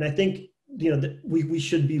 And I think we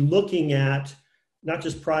should be looking at not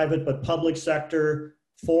just private, but public sector,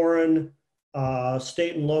 foreign,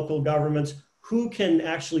 state and local governments, who can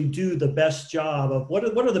actually do the best job of what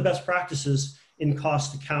are the best practices in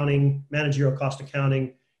cost accounting, managerial cost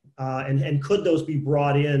accounting, and could those be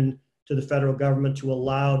brought in to the federal government to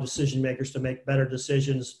allow decision makers to make better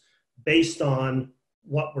decisions based on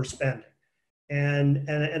what we're spending.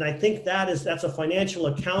 And I think that's a financial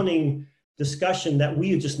accounting discussion that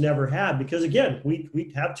we just never had, because again,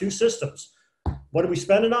 we have two systems. What do we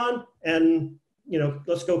spend it on? And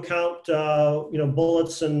let's go count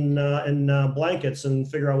bullets and blankets and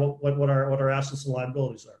figure out what our assets and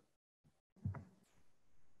liabilities are.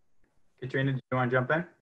 Katrina, do you want to jump in?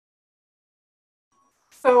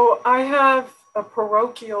 So I have a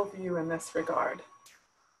parochial view in this regard.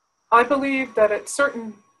 I believe that at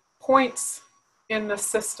certain points in the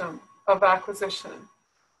system of acquisition,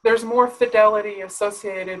 there's more fidelity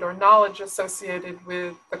associated or knowledge associated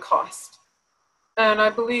with the cost. And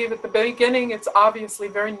I believe at the beginning, it's obviously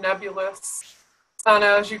very nebulous. And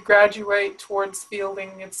as you graduate towards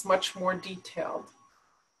fielding, it's much more detailed.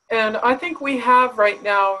 And I think we have right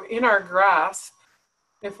now in our grasp,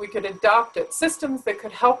 if we could adopt it, systems that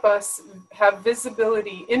could help us have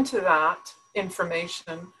visibility into that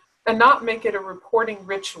information and not make it a reporting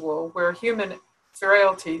ritual where human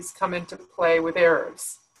frailties come into play with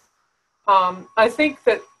errors. I think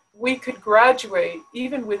that we could graduate,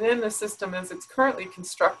 even within the system as it's currently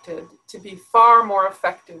constructed, to be far more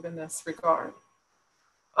effective in this regard.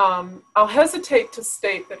 I'll hesitate to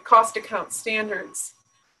state that cost account standards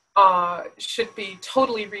should be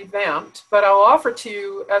totally revamped, but I'll offer to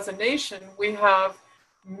you, as a nation, we have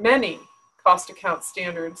many cost account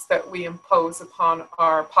standards that we impose upon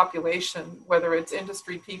our population, whether it's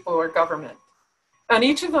industry, people, or government. And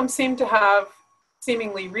each of them seem to have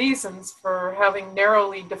seemingly reasons for having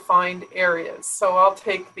narrowly defined areas. So I'll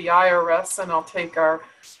take the IRS and I'll take our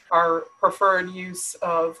preferred use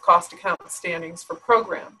of cost account standings for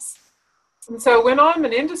programs. And so when I'm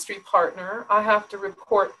an industry partner, I have to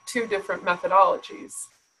report two different methodologies.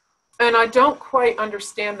 And I don't quite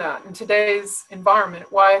understand that in today's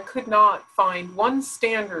environment, why I could not find one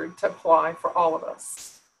standard to apply for all of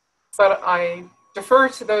us. But I defer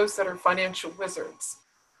to those that are financial wizards.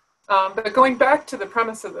 But going back to the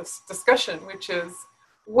premise of this discussion, which is,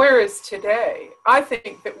 where is today? I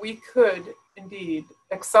think that we could indeed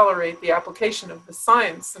accelerate the application of the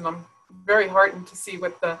science, and I'm very heartened to see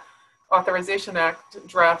what the Authorization Act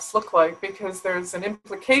drafts look like, because there's an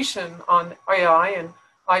implication on AI, and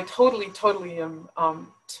I totally am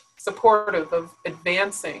supportive of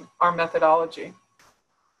advancing our methodology.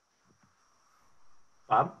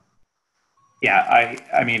 Bob? Yeah,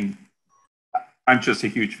 I mean, I'm just a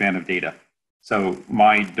huge fan of data. So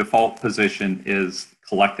my default position is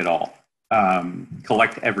collect it all.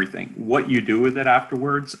 collect everything. What you do with it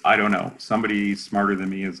afterwards, I don't know. Somebody smarter than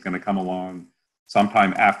me is going to come along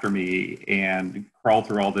sometime after me and crawl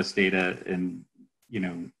through all this data and, you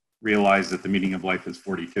know, realize that the meaning of life is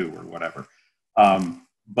 42 or whatever.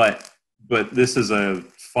 But this is a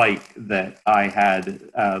fight that I had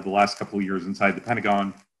the last couple of years inside the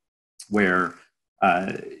Pentagon, where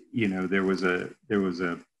you know, there was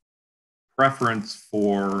a preference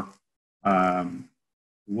for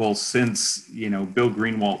well, since, you know, Bill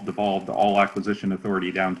Greenwalt devolved all acquisition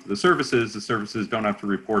authority down to the services don't have to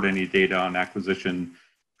report any data on acquisition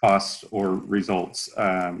costs or results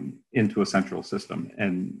into a central system.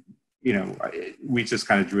 And, you know, we just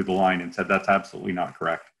kind of drew the line and said that's absolutely not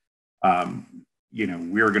correct. You know,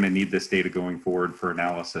 we're going to need this data going forward for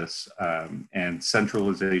analysis, and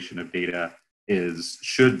centralization of data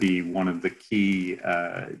should be one of the key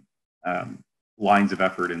lines of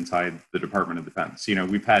effort inside the Department of Defense. You know,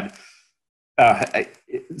 we've had,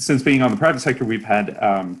 since being on the private sector, we've had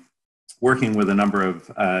working with a number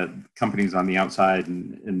of companies on the outside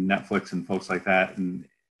and Netflix and folks like that, and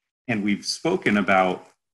we've spoken about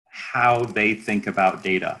how they think about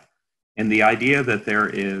data and the idea that there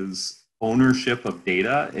is ownership of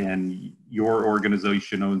data, and your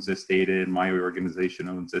organization owns this data and my organization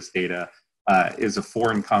owns this data, is a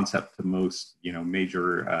foreign concept to most, you know,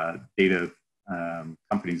 major data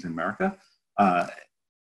companies in America.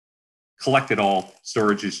 Collect it all,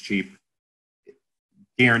 storage is cheap,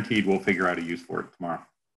 guaranteed we'll figure out a use for it tomorrow.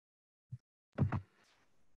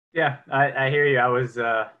 Yeah, I hear you. I was,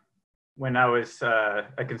 when I was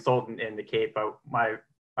a consultant in the Cape, my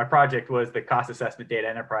project was the cost assessment data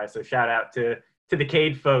enterprise. So shout out to the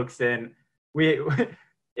CADE folks. And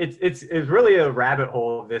it's really a rabbit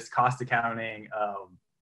hole, this cost accounting,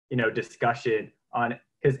 you know, discussion on,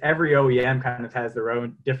 because every OEM kind of has their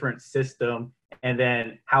own different system. And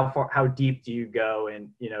then how deep do you go? And,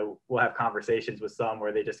 you know, we'll have conversations with some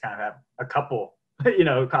where they just kind of have a couple, you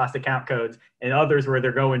know, cost account codes, and others where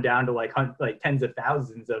they're going down to like tens of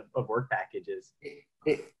thousands of work packages.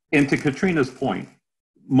 And to Katrina's point,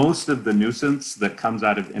 most of the nuisance that comes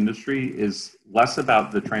out of industry is less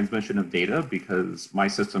about the transmission of data, because my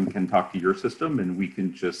system can talk to your system and we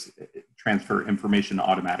can just transfer information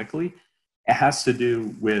automatically. It has to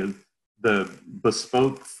do with the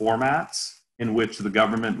bespoke formats in which the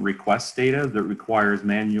government requests data that requires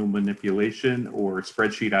manual manipulation or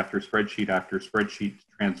spreadsheet after spreadsheet after spreadsheet to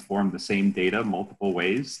transform the same data multiple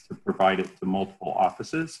ways to provide it to multiple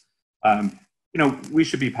offices. You know, we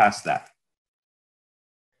should be past that.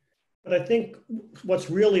 But I think what's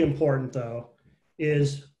really important, though,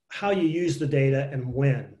 is how you use the data and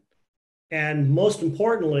when. And most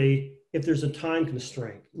importantly, if there's a time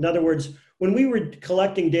constraint. In other words, when we were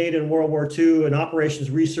collecting data in World War II and operations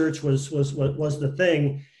research was the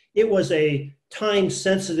thing, it was a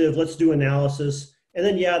time-sensitive, let's do analysis. And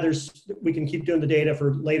then, yeah, we can keep doing the data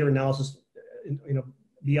for later analysis, you know,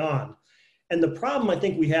 beyond. And the problem I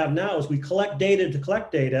think we have now is we collect data to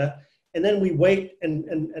collect data, and then we wait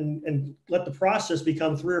and let the process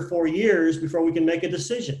become 3 or 4 years before we can make a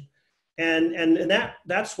decision. And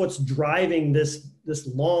that's what's driving this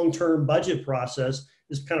long-term budget process,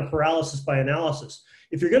 this kind of paralysis by analysis.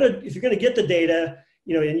 If you're gonna get the data,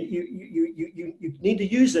 you know, and you need to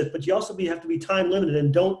use it, but you also have to be time limited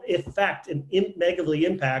and don't affect and negatively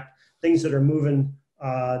impact things that are moving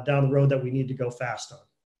down the road that we need to go fast on.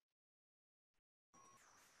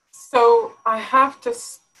 So I have to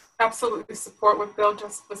absolutely support what Bill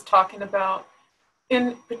just was talking about.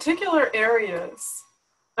 In particular areas,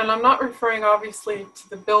 and I'm not referring obviously to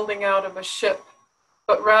the building out of a ship,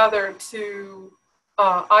 but rather to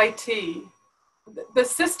IT, the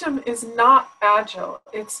system is not agile.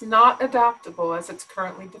 It's not adaptable as it's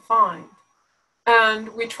currently defined.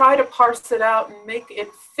 And we try to parse it out and make it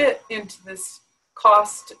fit into this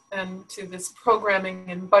cost and to this programming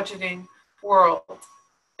and budgeting world.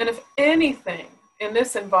 And if anything in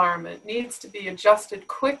this environment needs to be adjusted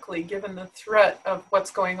quickly, given the threat of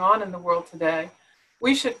what's going on in the world today,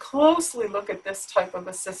 we should closely look at this type of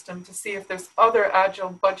a system to see if there's other agile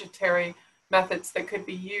budgetary methods that could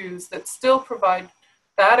be used that still provide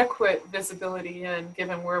adequate visibility in,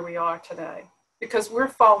 given where we are today, because we're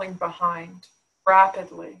falling behind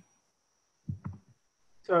rapidly.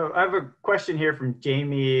 So I have a question here from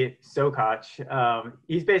Jamie Sokach.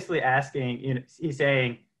 He's basically asking, you know, he's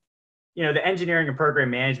saying, you know, the engineering and program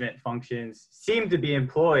management functions seem to be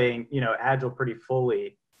employing, you know, Agile pretty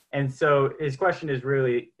fully. And so his question is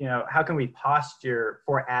really, you know, how can we posture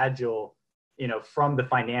for Agile, you know, from the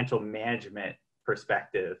financial management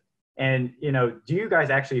perspective? And, you know, do you guys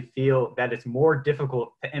actually feel that it's more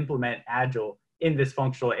difficult to implement Agile in this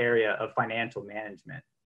functional area of financial management.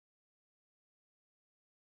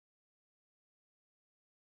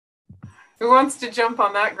 Who wants to jump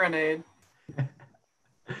on that grenade?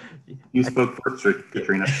 You spoke first,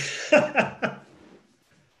 Katrina.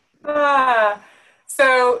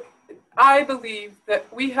 So I believe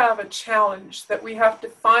that we have a challenge, that we have to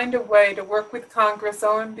find a way to work with Congress,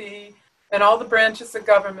 OMB, and all the branches of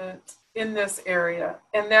government in this area.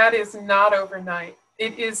 And that is not overnight.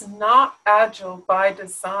 It is not agile by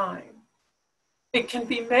design. It can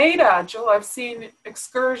be made agile. I've seen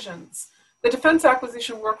excursions. The Defense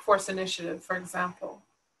Acquisition Workforce Initiative, for example.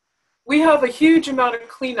 We have a huge amount of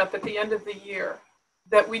cleanup at the end of the year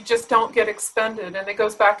that we just don't get expended, and it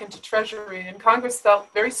goes back into Treasury. And Congress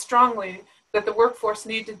felt very strongly that the workforce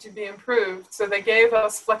needed to be improved, so they gave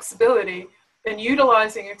us flexibility in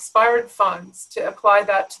utilizing expired funds to apply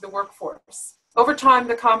that to the workforce. Over time,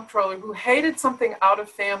 the comptroller, who hated something out of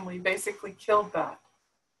family, basically killed that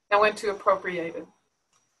and went to appropriated.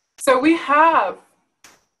 So we have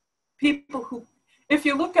people who, if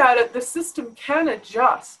you look at it, the system can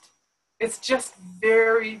adjust. It's just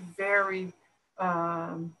very, very,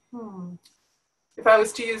 if I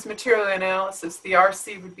was to use material analysis, the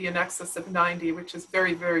RC would be in excess of 90, which is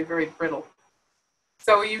very, very, very brittle.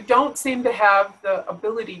 So you don't seem to have the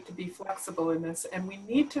ability to be flexible in this, and we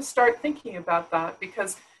need to start thinking about that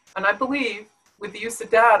because, and I believe with the use of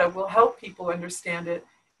data will help people understand it.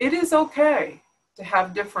 It is okay to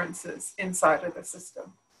have differences inside of the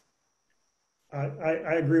system.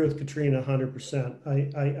 I agree with Katrina 100%.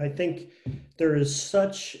 I think there is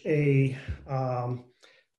such a,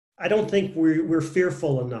 I don't think we're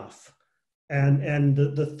fearful enough. And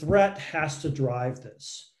the threat has to drive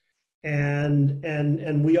this.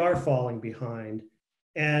 And we are falling behind.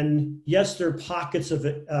 And yes, there are pockets of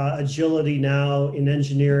agility now in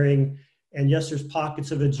engineering. And yes, there's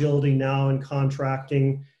pockets of agility now in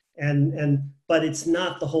contracting. But it's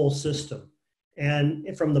not the whole system.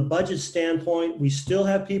 And from the budget standpoint, we still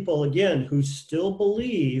have people, again, who still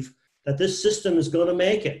believe that this system is going to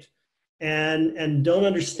make it and don't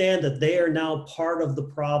understand that they are now part of the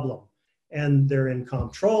problem. And they're in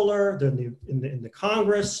comptroller, they're in the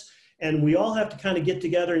Congress, and we all have to kind of get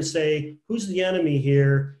together and say, who's the enemy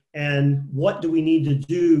here and what do we need to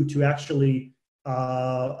do to actually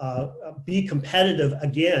be competitive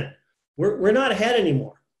again? We're not ahead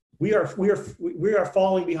anymore. We are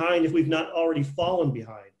falling behind if we've not already fallen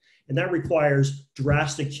behind. And that requires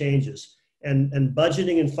drastic changes. And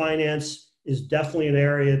budgeting and finance is definitely an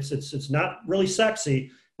area, it's not really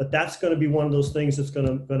sexy, but that's going to be one of those things that's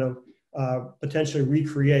going to potentially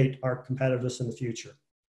recreate our competitiveness in the future.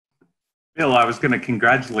 Bill, I was going to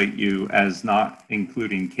congratulate you as not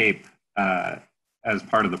including CAPE as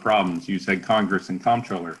part of the problems. You said Congress and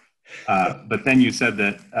comptroller. But then you said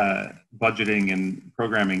that budgeting and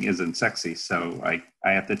programming isn't sexy, so I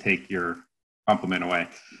have to take your compliment away.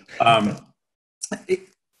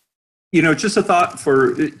 Just a thought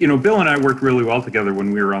for, Bill and I worked really well together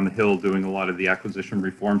when we were on the Hill doing a lot of the acquisition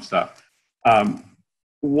reform stuff.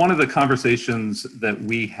 One of the conversations that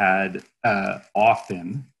we had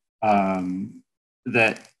often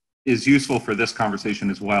that is useful for this conversation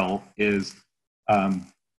as well is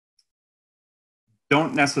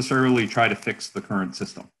don't necessarily try to fix the current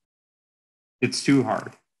system. It's too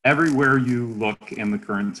hard. Everywhere you look in the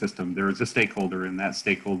current system, there is a stakeholder, and that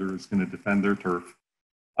stakeholder is going to defend their turf.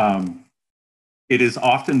 It is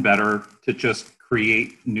often better to just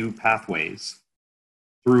create new pathways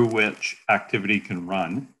through which activity can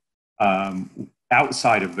run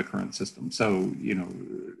outside of the current system. So,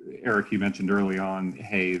 Eric, you mentioned early on,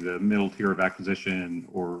 hey, the middle tier of acquisition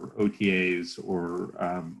or OTAs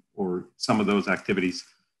or some of those activities.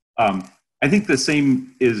 I think the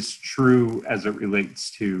same is true as it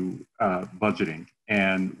relates to budgeting.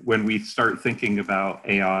 And when we start thinking about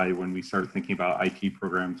AI, when we start thinking about IT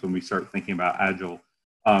programs, when we start thinking about Agile,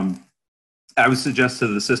 I would suggest to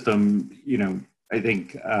the system, I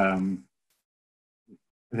think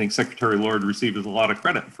Secretary Lord receives a lot of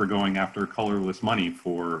credit for going after colorless money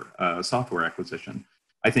for software acquisition.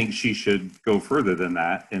 I think she should go further than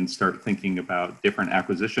that and start thinking about different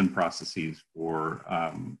acquisition processes for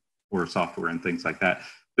software and things like that.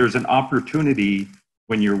 There's an opportunity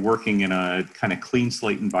when you're working in a kind of clean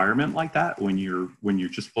slate environment like that, when you're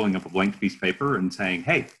just pulling up a blank piece of paper and saying,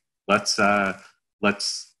 hey, let's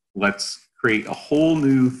create a whole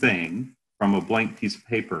new thing from a blank piece of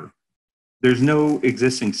paper. There's no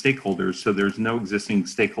existing stakeholders, so there's no existing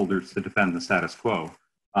stakeholders to defend the status quo.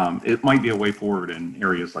 It might be a way forward in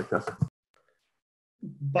areas like this.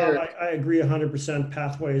 Bob, I agree 100%.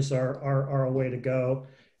 Pathways are a way to go.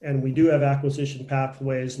 And we do have acquisition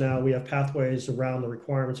pathways now. We have pathways around the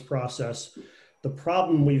requirements process. The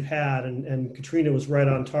problem we've had, and Katharina was right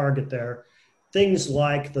on target there, things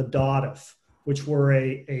like the DoD, which were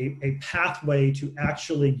a pathway to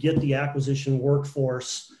actually get the acquisition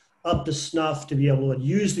workforce up to snuff to be able to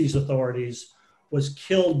use these authorities, was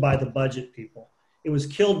killed by the budget people. It was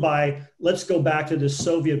killed by, let's go back to this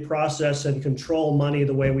Soviet process and control money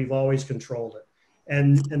the way we've always controlled it.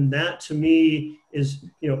 And that to me is,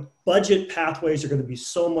 budget pathways are going to be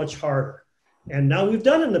so much harder. And now we've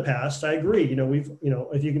done it in the past. I agree.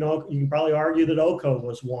 If you can probably argue that OCO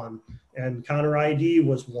was one, and counter ID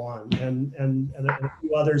was one, and a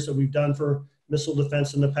few others that we've done for missile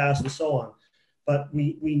defense in the past, and so on. But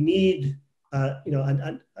we need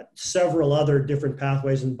several other different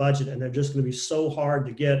pathways in budget, and they're just going to be so hard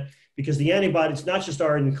to get because the antibodies not just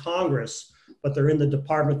are in Congress, but they're in the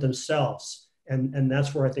department themselves, and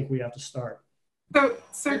that's where I think we have to start.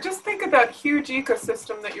 So just think of that huge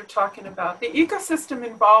ecosystem that you're talking about. The ecosystem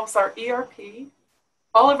involves our ERP,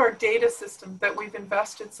 all of our data systems that we've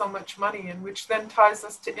invested so much money in, which then ties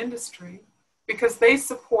us to industry because they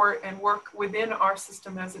support and work within our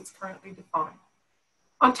system as it's currently defined.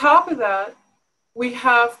 On top of that, we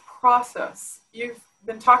have process. You've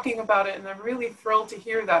been talking about it, and I'm really thrilled to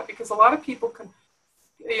hear that because a lot of people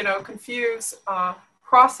confuse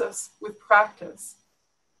process with practice.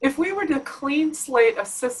 If we were to clean slate a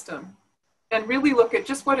system and really look at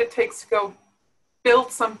just what it takes to go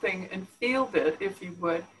build something and field it, if you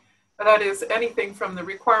would, that is anything from the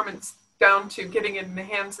requirements down to getting it in the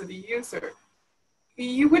hands of the user,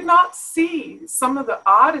 you would not see some of the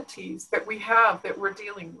oddities that we have that we're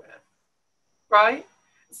dealing with, right?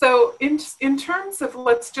 So in terms of,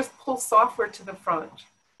 let's just pull software to the front.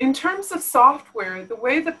 In terms of software, the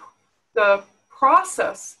way the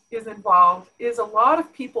process is involved is a lot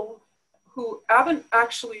of people who aren't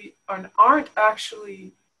actually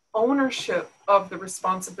ownership of the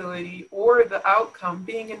responsibility or the outcome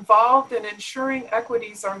being involved in ensuring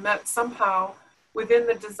equities are met somehow within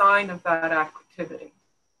the design of that activity.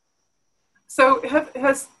 So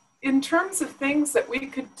in terms of things that we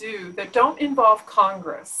could do that don't involve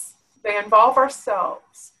Congress, they involve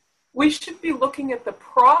ourselves, we should be looking at the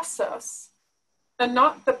process and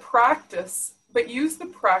not the practice, but use the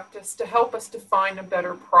practice to help us define a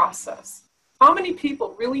better process. How many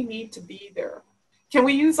people really need to be there? Can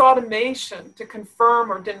we use automation to confirm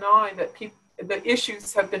or deny that the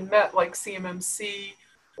issues have been met, like CMMC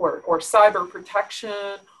or cyber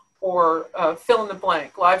protection or fill in the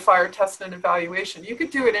blank, live fire test and evaluation? You could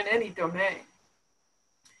do it in any domain.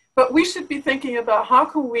 But we should be thinking about how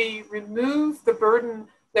can we remove the burden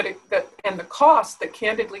and the cost that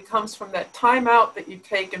candidly comes from that timeout that you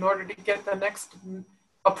take in order to get the next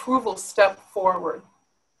approval step forward.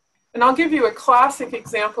 And I'll give you a classic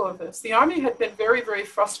example of this. The Army had been very, very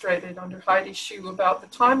frustrated under Heidi Shue about the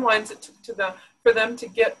timelines it took for them to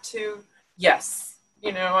get to yes.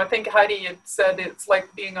 I think Heidi had said it's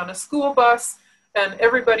like being on a school bus and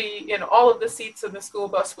everybody in all of the seats in the school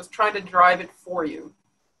bus was trying to drive it for you,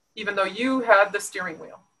 even though you had the steering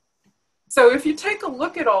wheel. So if you take a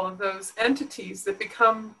look at all of those entities that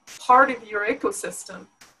become part of your ecosystem,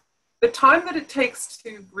 the time that it takes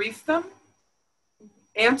to brief them,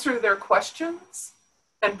 answer their questions,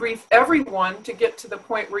 and brief everyone to get to the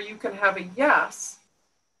point where you can have a yes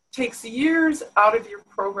takes years out of your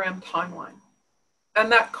program timeline. And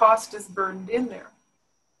that cost is burdened in there.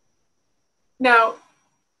 Now,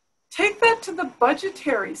 take that to the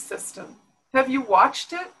budgetary system. Have you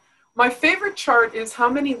watched it? My favorite chart is how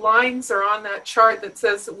many lines are on that chart that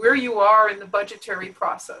says where you are in the budgetary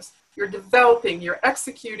process. You're developing, you're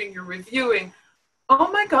executing, you're reviewing. Oh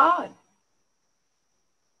my God.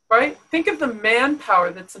 Right? Think of the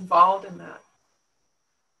manpower that's involved in that.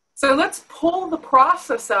 So let's pull the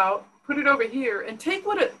process out, put it over here, and take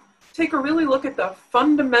a really look at the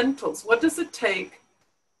fundamentals. What does it take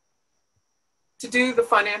to do the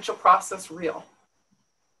financial process real?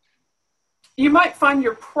 You might find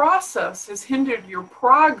your process has hindered your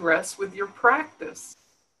progress with your practice.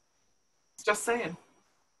 Just saying.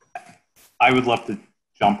 I would love to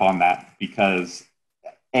jump on that because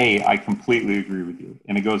I completely agree with you.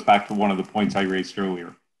 And it goes back to one of the points I raised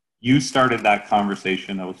earlier. You started that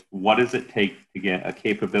conversation of what does it take to get a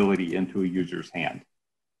capability into a user's hand?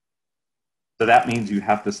 So that means you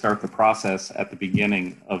have to start the process at the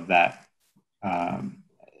beginning of that,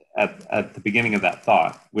 at the beginning of that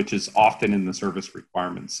thought, which is often in the service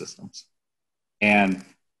requirements systems. And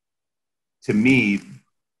to me,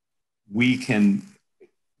 we can,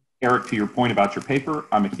 Eric, to your point about your paper,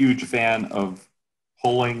 I'm a huge fan of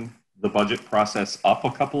pulling the budget process up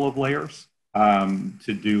a couple of layers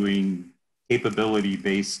to doing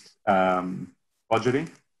capability-based budgeting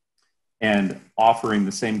and offering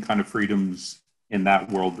the same kind of freedoms in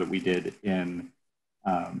that world that we did in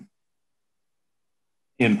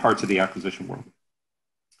parts of the acquisition world.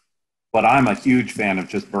 But I'm a huge fan of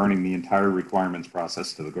just burning the entire requirements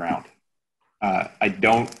process to the ground. I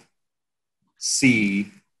don't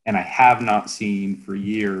see, and I have not seen for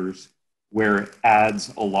years, where it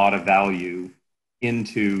adds a lot of value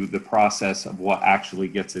into the process of what actually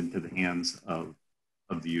gets into the hands of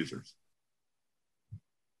the users.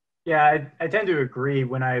 Yeah, I tend to agree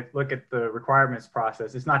when I look at the requirements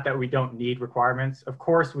process. It's not that we don't need requirements. Of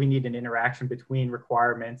course, we need an interaction between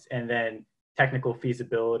requirements and then technical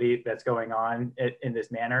feasibility that's going on in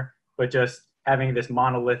this manner, but just having this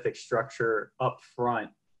monolithic structure up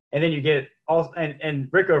front. And then you get all,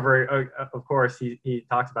 and Rickover, of course, he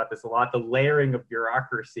talks about this a lot, the layering of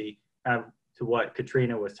bureaucracy, kind of to what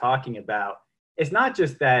Katrina was talking about. It's not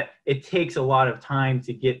just that it takes a lot of time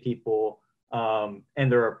to get people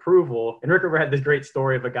and their approval. And Rickover had this great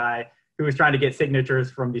story of a guy who was trying to get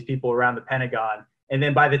signatures from these people around the Pentagon. And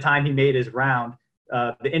then by the time he made his round,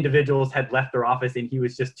 the individuals had left their office and he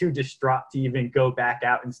was just too distraught to even go back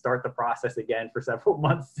out and start the process again for several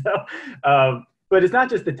months. So, but it's not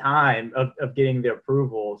just the time of getting the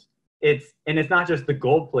approvals. It's not just the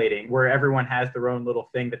gold plating where everyone has their own little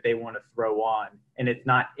thing that they want to throw on. And it's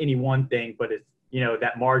not any one thing, but it's, you know,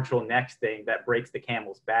 that marginal next thing that breaks the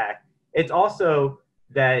camel's back. It's also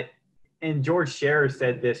that, and George Scherer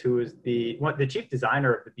said this, who was the chief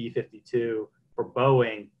designer of the B-52 for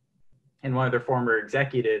Boeing and one of their former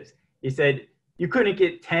executives. He said, you couldn't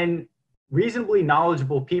get 10 reasonably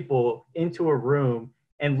knowledgeable people into a room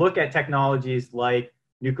and look at technologies like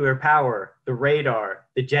nuclear power, the radar,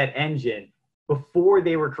 the jet engine, before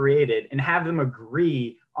they were created and have them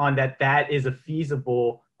agree on that is a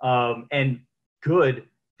feasible and good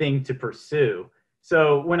thing to pursue.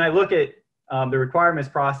 So when I look at the requirements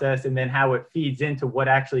process and then how it feeds into what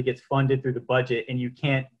actually gets funded through the budget, and you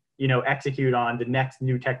can't, you know, execute on the next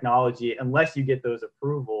new technology unless you get those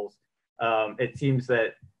approvals, it seems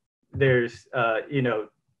that there's, you know,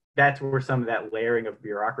 that's where some of that layering of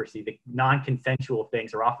bureaucracy, the non-consensual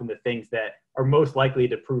things are often the things that are most likely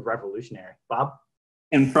to prove revolutionary. Bob?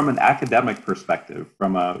 And from an academic perspective,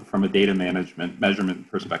 from a data management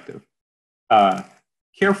measurement perspective,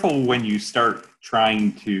 careful when you start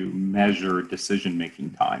trying to measure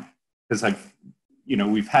decision-making time, because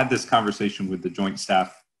we've had this conversation with the Joint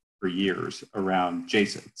Staff for years around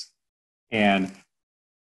JSIDs, and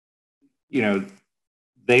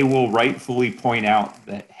they will rightfully point out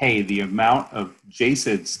that, hey, the amount of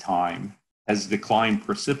JSIDs time has declined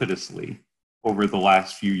precipitously over the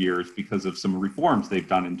last few years because of some reforms they've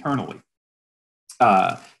done internally.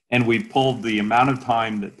 And we pulled the amount of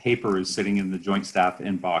time that paper is sitting in the Joint Staff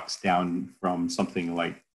inbox down from something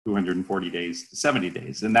like 240 days to 70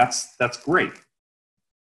 days. And that's great.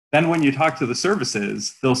 Then when you talk to the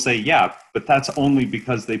services, they'll say, yeah, but that's only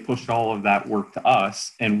because they pushed all of that work to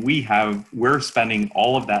us. And we're spending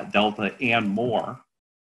all of that delta and more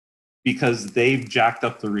because they've jacked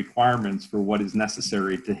up the requirements for what is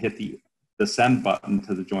necessary to hit the send button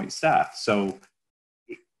to the Joint Staff. So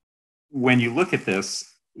when you look at this,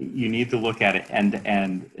 you need to look at it end to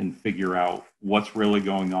end and figure out what's really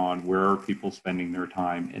going on, where are people spending their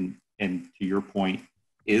time, and to your point,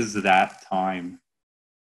 is that time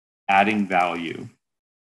adding value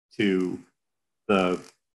to the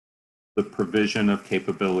provision of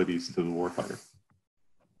capabilities to the warfighter?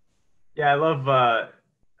 Yeah, I love,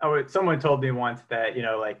 someone told me once that,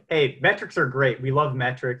 hey, metrics are great. We love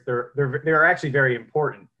metrics. They're actually very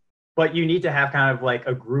important. But you need to have kind of like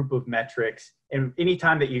a group of metrics. And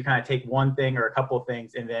anytime that you kind of take one thing or a couple of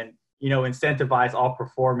things and then, incentivize all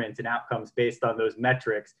performance and outcomes based on those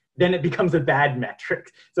metrics, then it becomes a bad metric.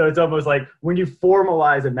 So it's almost like when you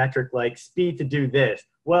formalize a metric like speed to do this,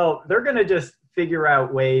 well, they're going to just figure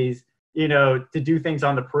out ways, to do things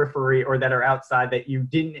on the periphery or that are outside that you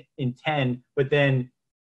didn't intend, but then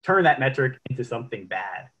turn that metric into something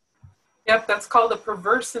bad. Yep, that's called a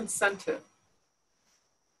perverse incentive.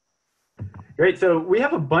 Great. So we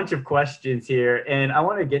have a bunch of questions here, and I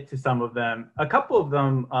want to get to some of them. A couple of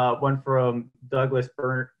them, one from Douglas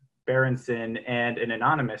Berenson and an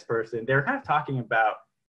anonymous person, they're kind of talking about,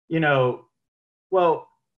 well,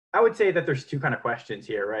 I would say that there's two kind of questions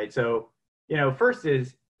here, right? So, first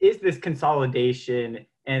is this consolidation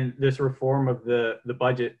and this reform of the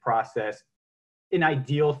budget process an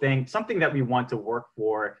ideal thing, something that we want to work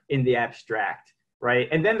for in the abstract, right?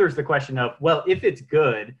 And then there's the question of, well, if it's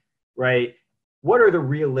good, right, what are the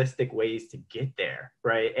realistic ways to get there,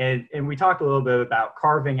 right? And we talked a little bit about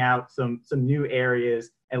carving out some new areas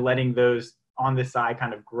and letting those on the side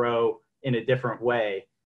kind of grow in a different way.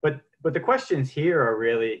 But the questions here are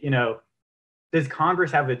really, you know, does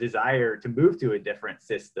Congress have a desire to move to a different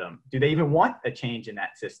system? Do they even want a change in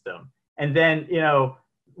that system? And then, you know,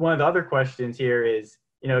 one of the other questions here is,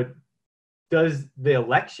 you know, does the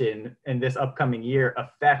election in this upcoming year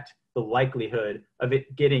affect the likelihood of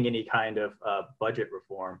it getting any kind of budget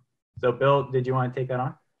reform? So Bill, did you want to take that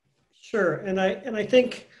on? Sure, and I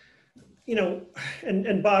think, you know,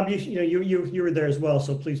 and Bob, you were there as well,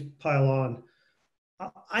 so please pile on.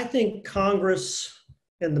 I think Congress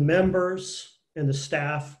and the members and the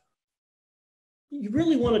staff, you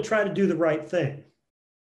really want to try to do the right thing,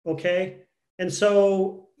 okay? And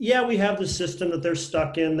so, yeah, we have the system that they're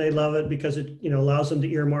stuck in. They love it because it, you know, allows them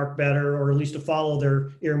to earmark better, or at least to follow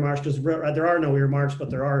their earmarks, because there are no earmarks, but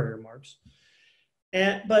there are earmarks.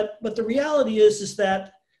 And but the reality is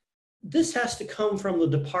that this has to come from the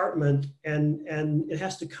department, and it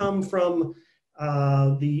has to come from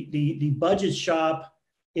the budget shop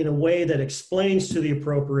in a way that explains to the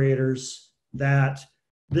appropriators that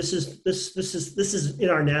this is in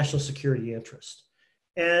our national security interest.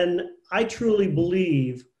 And I truly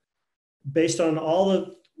believe, based on all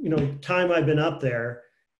the, you know, time I've been up there,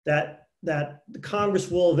 that the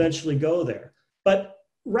Congress will eventually go there. But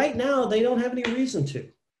right now, they don't have any reason to.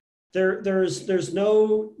 There's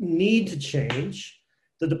no need to change.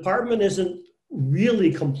 The department isn't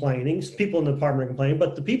really complaining. People in the department are complaining,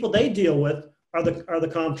 but the people they deal with are the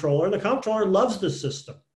comptroller. And the comptroller loves the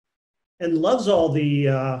system and loves all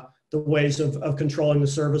the ways of controlling the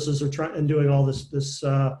services and doing all this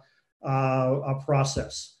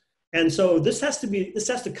process. And so this has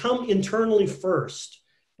to come internally first,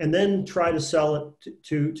 and then try to sell it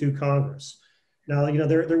to Congress. Now, you know,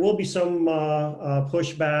 there will be some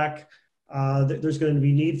pushback. There's going to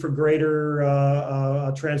be need for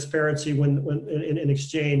greater transparency when in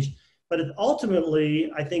exchange. But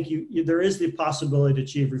ultimately, I think there is the possibility to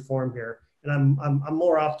achieve reform here, and I'm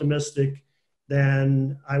more optimistic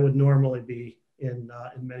than I would normally be in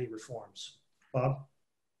many reforms. Bob?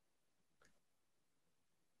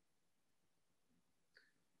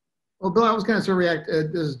 Well, Bill, I was going to sort of react.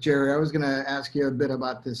 This is Jerry. I was going to ask you a bit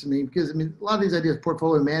about this. I mean, because a lot of these ideas,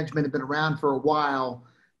 portfolio management, have been around for a while.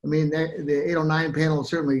 I mean, the 809 panel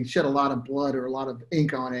certainly shed a lot of blood or a lot of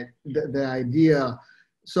ink on it. The idea.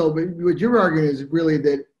 So, but what you're arguing is really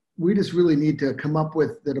that we just really need to come up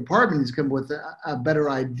with, the department needs to come up with a better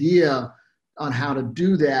idea on how to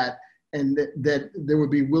do that, and that there would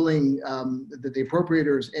be willing, that the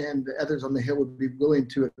appropriators and the others on the Hill would be willing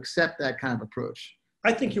to accept that kind of approach.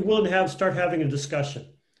 I think you're willing to start having a discussion.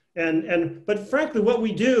 But frankly, what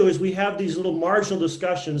we do is we have these little marginal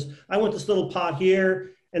discussions. I want this little pot here,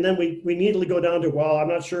 and then we immediately go down to, well, I'm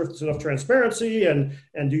not sure if there's enough transparency, and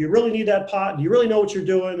do you really need that pot? Do you really know what you're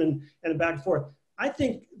doing? And back and forth. I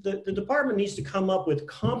think the department needs to come up with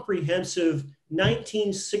comprehensive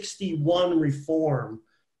 1961 reform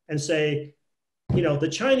and say, you know, the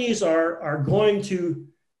Chinese are going to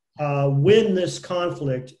win this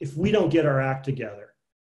conflict if we don't get our act together.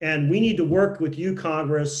 And we need to work with you,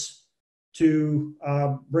 Congress, to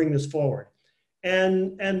bring this forward.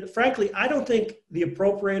 And frankly, I don't think the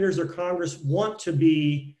appropriators or Congress want to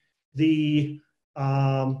be to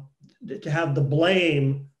have the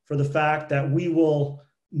blame for the fact that we will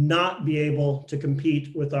not be able to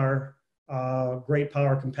compete with our great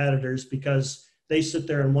power competitors because they sit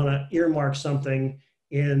there and want to earmark something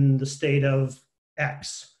in the state of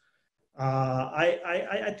X.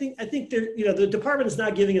 I think there, you know, the department is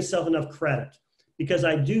not giving itself enough credit, because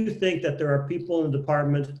I do think that there are people in the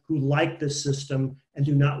department who like this system and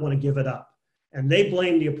do not want to give it up. And they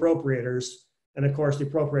blame the appropriators. And of course, the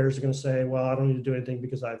appropriators are going to say, well, I don't need to do anything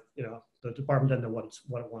because the department doesn't know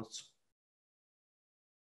what it wants.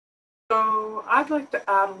 So I'd like to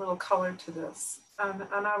add a little color to this. And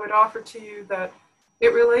I would offer to you that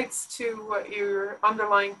it relates to what your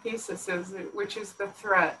underlying thesis is, which is the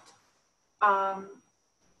threat.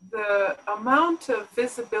 The amount of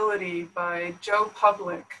visibility by Joe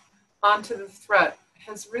Public onto the threat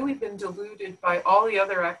has really been diluted by all the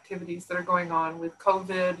other activities that are going on with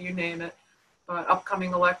COVID, you name it,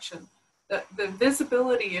 upcoming election. The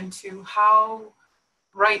visibility into how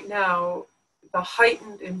right now the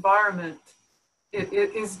heightened environment it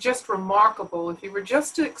is just remarkable. If you were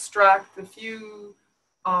just to extract the few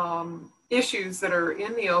issues that are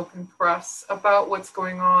in the open press about what's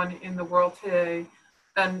going on in the world today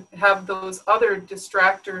and have those other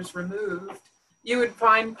distractors removed, you would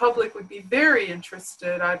find public would be very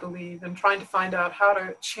interested, I believe, in trying to find out how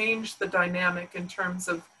to change the dynamic in terms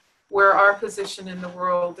of where our position in the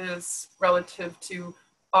world is relative to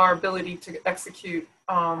our ability to execute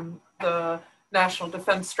the national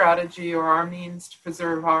defense strategy or our means to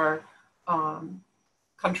preserve our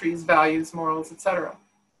country's values, morals, etc.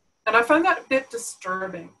 And I find that a bit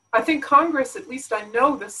disturbing. I think Congress, at least I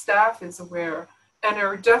know the staff is aware and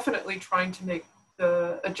are definitely trying to make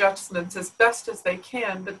the adjustments as best as they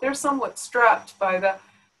can, but they're somewhat strapped by the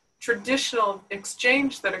traditional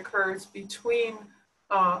exchange that occurs between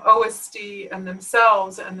OSD and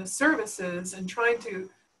themselves and the services, and trying to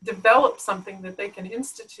develop something that they can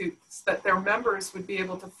institute that their members would be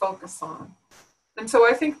able to focus on. And so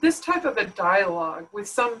I think this type of a dialogue with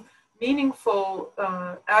some meaningful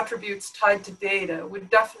attributes tied to data would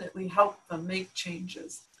definitely help them make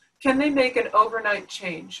changes. Can they make an overnight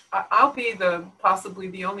change? I'll be possibly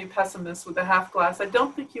the only pessimist with a half glass. I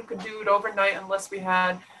don't think you could do it overnight unless we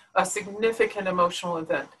had a significant emotional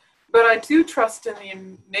event. But I do trust in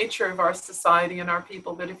the nature of our society and our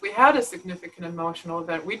people that if we had a significant emotional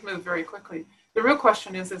event, we'd move very quickly. The real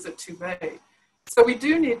question is it too late? So we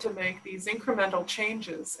do need to make these incremental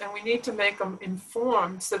changes, and we need to make them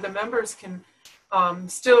informed so the members can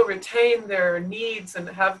still retain their needs and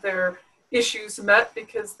have their issues met,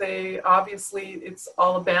 because they obviously, it's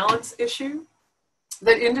all a balance issue,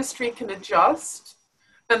 that industry can adjust,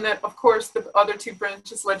 and that of course the other two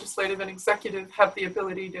branches, legislative and executive, have the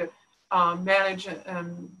ability to manage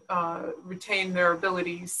and retain their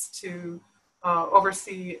abilities to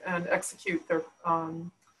oversee and execute their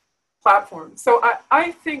platform. So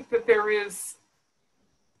I think that there is,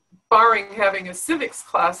 barring having a civics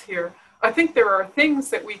class here, I think there are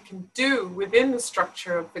things that we can do within the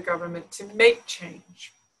structure of the government to make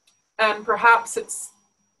change. And perhaps it's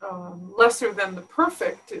lesser than the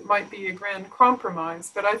perfect. It might be a grand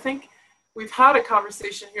compromise, but I think we've had a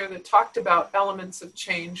conversation here that talked about elements of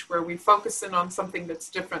change where we focus in on something that's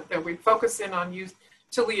different, that we focus in on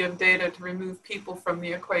utility of data to remove people from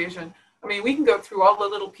the equation. I mean, we can go through all the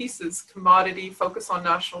little pieces: commodity, focus on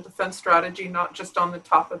national defense strategy, not just on the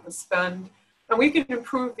top of the spend, and we can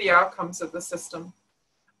improve the outcomes of the system.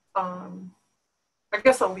 I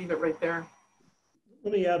guess I'll leave it right there.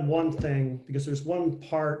 Let me add one thing, because there's one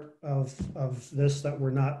part of this that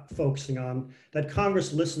we're not focusing on that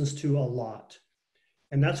Congress listens to a lot.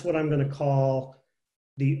 And that's what I'm going to call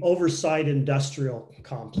the oversight industrial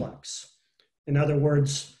complex. In other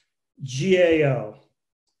words, GAO,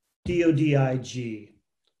 DoDIG,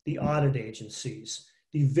 the audit agencies,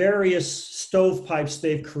 the various stovepipes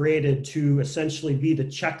they've created to essentially be the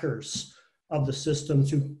checkers of the system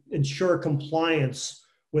to ensure compliance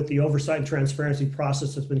with the oversight and transparency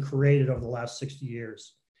process that's been created over the last 60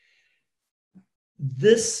 years.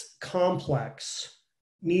 This complex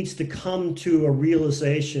needs to come to a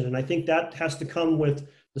realization, and I think that has to come with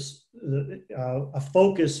a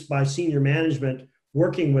focus by senior management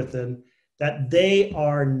working with them, that they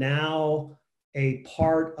are now a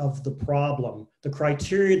part of the problem. The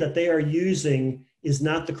criteria that they are using is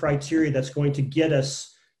not the criteria that's going to get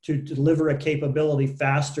us to deliver a capability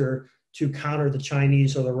faster to counter the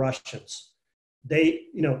Chinese or the Russians. They,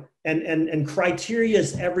 and criteria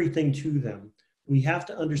is everything to them. We have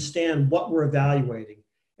to understand what we're evaluating.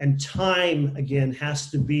 And time, again, has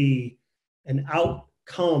to be, and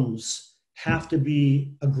outcomes have to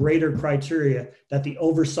be a greater criteria that the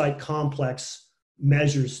oversight complex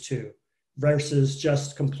measures to, versus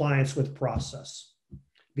just compliance with process.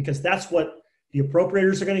 Because that's what the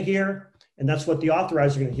appropriators are going to hear, and that's what the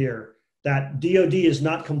authorizers are going to hear, that DoD is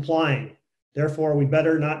not complying. Therefore, we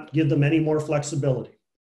better not give them any more flexibility.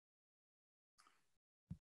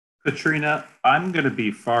 Katrina, I'm going to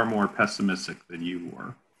be far more pessimistic than you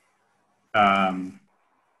were.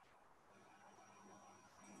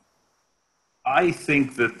 I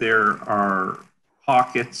think that there are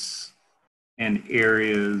pockets and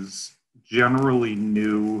areas, generally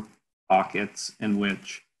new pockets, in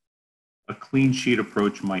which a clean sheet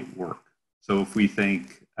approach might work. So if we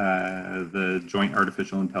think the Joint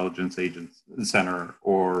Artificial Intelligence Agents Center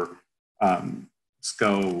or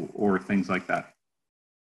SCO or things like that.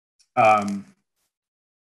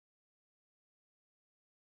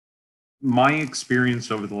 My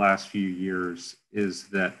experience over the last few years is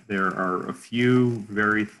that there are a few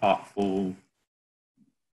very thoughtful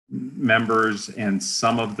members and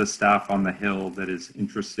some of the staff on the Hill that is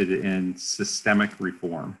interested in systemic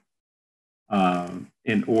reform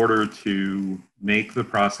in order to make the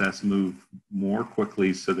process move more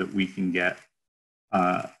quickly so that we can get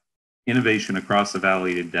innovation across the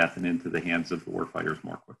valley to death and into the hands of the warfighters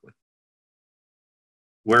more quickly.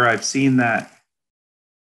 Where I've seen that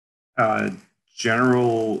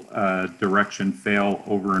general direction fail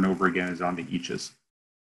over and over again is on the eaches.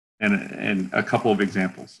 And a couple of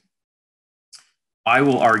examples. I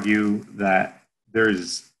will argue that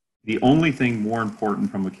there's the only thing more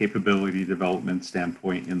important from a capability development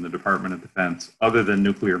standpoint in the Department of Defense, other than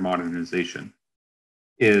nuclear modernization,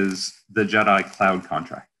 is the JEDI cloud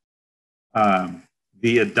contract.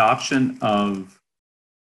 The adoption of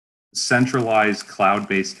centralized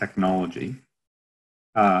cloud-based technology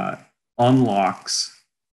unlocks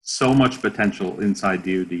so much potential inside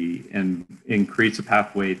DoD and creates a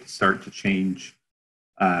pathway to start to change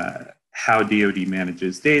how DoD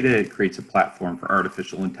manages data. It creates a platform for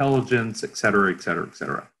artificial intelligence, et cetera, et cetera, et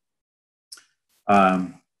cetera.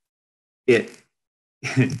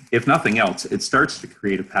 If nothing else, it starts to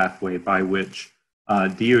create a pathway by which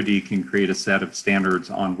DoD can create a set of standards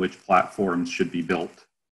on which platforms should be built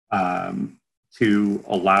to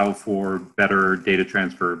allow for better data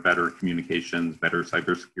transfer, better communications, better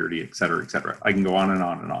cybersecurity, et cetera, et cetera. I can go on and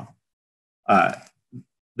on and on.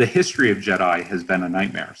 The history of JEDI has been a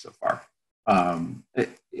nightmare so far.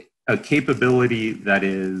 A capability that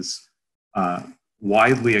is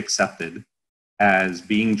widely accepted as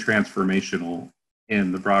being transformational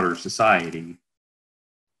in the broader society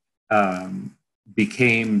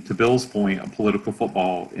became, to Bill's point, a political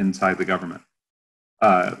football inside the government.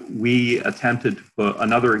 We attempted to put,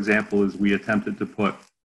 another example is we attempted to put,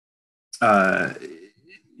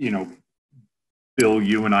 Bill,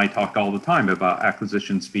 you and I talk all the time about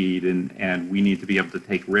acquisition speed and we need to be able to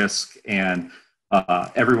take risk. And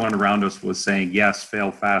everyone around us was saying, yes,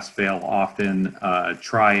 fail fast, fail often,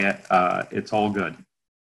 try it, it's all good.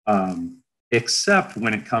 Except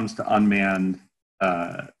when it comes to unmanned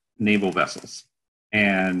naval vessels.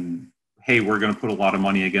 And hey, we're going to put a lot of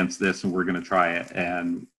money against this and we're going to try it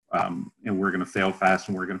and we're going to fail fast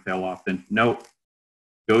and we're going to fail often. Nope.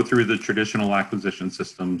 Go through the traditional acquisition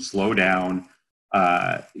system, slow down,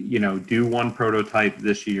 do one prototype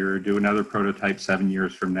this year, do another prototype 7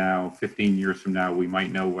 years from now, 15 years from now, we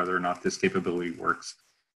might know whether or not this capability works.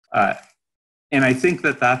 And I think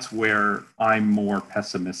that that's where I'm more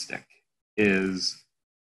pessimistic is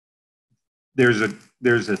there's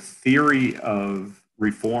a theory of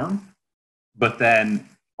reform, but then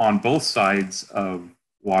on both sides of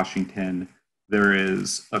Washington, there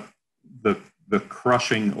is the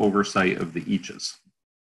crushing oversight of the eaches.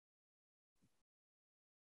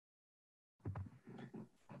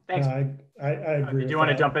 Thanks. I agree. Did you want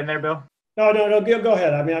to jump in there, Bill? No, go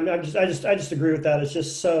ahead. I mean, I just agree with that. It's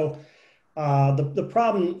just so the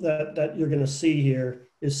problem that you're going to see here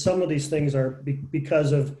is some of these things are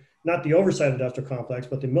because of not the oversight industrial complex,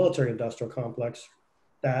 but the military industrial complex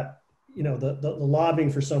that, the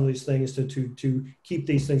lobbying for some of these things to keep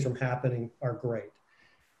these things from happening are great.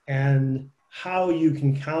 And how you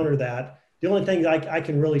can counter that, the only thing I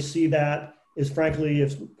can really see that is frankly,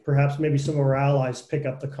 if perhaps maybe some of our allies pick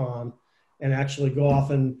up the con and actually go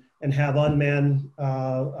off and have unmanned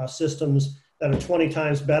systems that are 20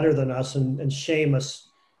 times better than us and shame us,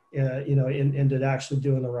 into actually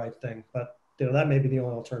doing the right thing. But that may be the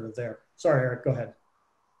only alternative there. Sorry, Eric, go ahead.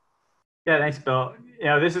 Yeah, thanks, Bill.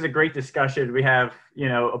 This is a great discussion. We have,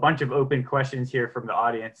 a bunch of open questions here from the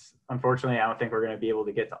audience. Unfortunately, I don't think we're going to be able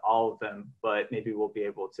to get to all of them, but maybe we'll be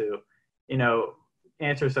able to,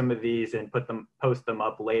 answer some of these and post them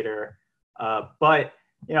up later. But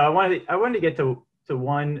I wanted to get to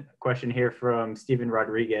one question here from Stephen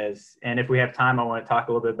Rodriguez. And if we have time, I want to talk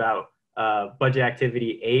a little bit about budget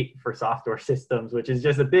activity 8 for software systems, which is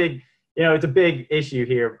just a big, it's a big issue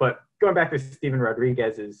here. But going back to Stephen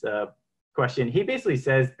Rodriguez's question, he basically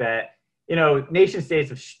says that, nation states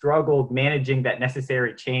have struggled managing that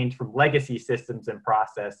necessary change from legacy systems and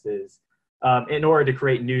processes in order to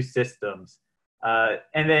create new systems.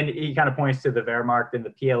 And then he kind of points to the Wehrmacht and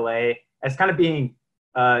the PLA as kind of being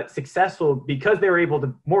successful because they were able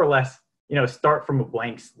to more or less, start from a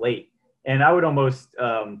blank slate. And I would almost,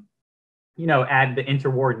 add the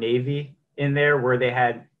interwar Navy in there where they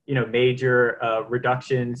had, major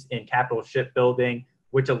reductions in capital shipbuilding,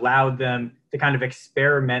 which allowed them to kind of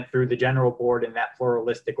experiment through the general board and that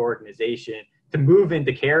pluralistic organization to move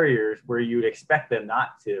into carriers where you'd expect them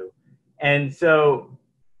not to. And so,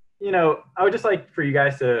 I would just like for you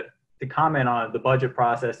guys to comment on the budget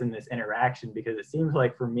process in this interaction, because it seems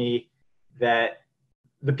like for me that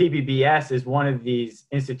the PPBS is one of these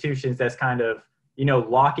institutions that's kind of,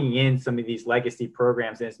 locking in some of these legacy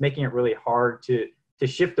programs, and it's making it really hard to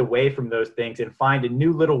shift away from those things and find a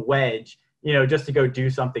new little wedge, just to go do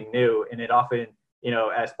something new. And it often,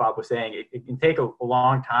 as Bob was saying, it can take a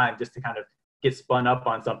long time just to kind of get spun up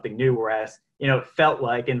on something new, whereas, you know, it felt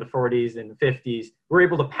like in the 40s and 50s, we're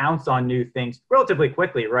able to pounce on new things relatively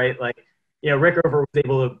quickly, right? Like, you know, Rickover was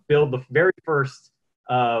able to build the very first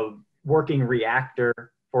working reactor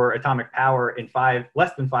for atomic power in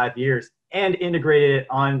less than 5 years, and integrated it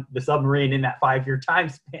on the submarine in that 5-year time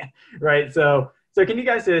span, right? So can you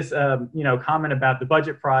guys just, you know, comment about the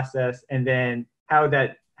budget process, and then how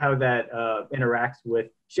that interacts with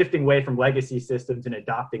shifting away from legacy systems and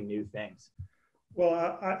adopting new things?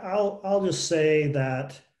 Well, I'll just say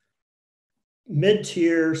that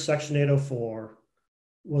mid-tier Section 804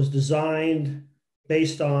 was designed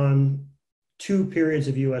based on 2 periods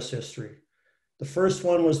of U.S. history. The first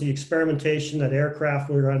one was the experimentation that aircraft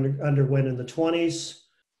underwent in the 20s,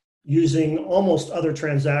 using almost other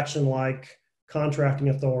transaction-like contracting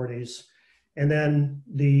authorities, and then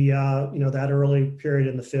the that early period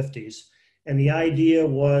in the 50s. And the idea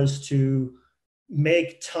was to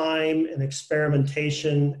make time and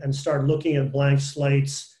experimentation and start looking at blank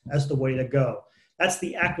slates as the way to go. That's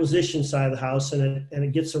the acquisition side of the house, and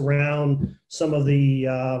it gets around some of the,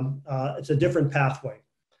 it's a different pathway.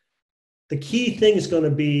 The key thing is going to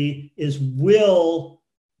be is, will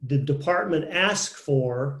the department ask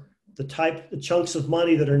for the chunks of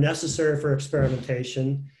money that are necessary for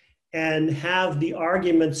experimentation, and have the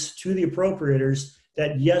arguments to the appropriators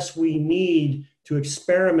that yes, we need to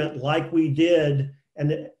experiment like we did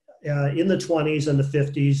and in the 20s and the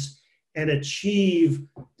 50s, and achieve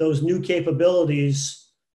those new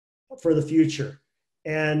capabilities for the future.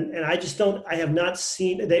 And I just don't, I have not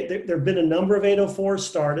seen, there have been a number of 804s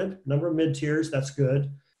started, a number of mid-tiers, that's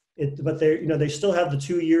good. But they still have the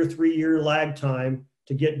 2-year, 3-year lag time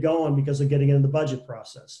to get going because of getting into the budget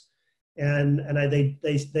process. And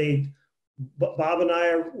Bob and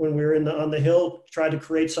I, when we were on the Hill, tried to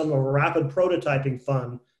create some of a rapid prototyping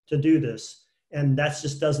fund to do this. And that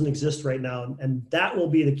just doesn't exist right now. And that will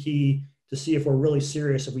be the key to see if we're really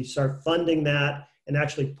serious, if we start funding that and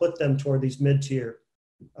actually put them toward these mid-tier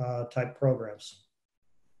type programs.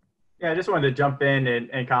 Yeah, I just wanted to jump in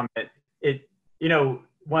and comment.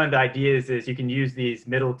 One of the ideas is you can use these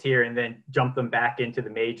middle tier and then jump them back into the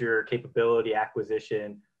major capability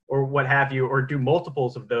acquisition or what have you, or do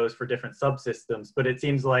multiples of those for different subsystems. But it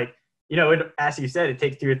seems like, as you said, it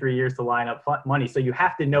takes 2 or 3 years to line up money. So you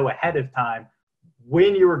have to know ahead of time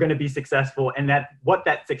when you are going to be successful and what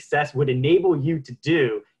that success would enable you to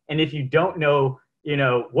do. And if you don't know,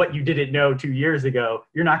 what you didn't know 2 years ago,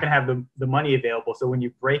 you're not going to have the money available. So when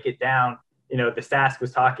you break it down, the SASC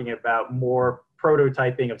was talking about more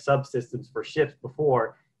prototyping of subsystems for ships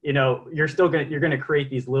before, you're going to create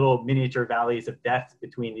these little miniature valleys of death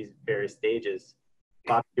between these various stages.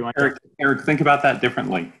 Bob, do you want Eric, think about that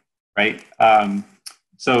differently, right?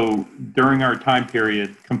 So during our time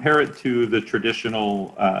period, compare it to the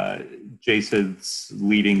traditional JSIDs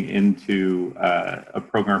leading into a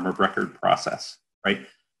program of record process, right?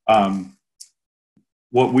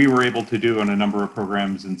 What we were able to do on a number of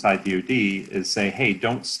programs inside DoD is say, hey,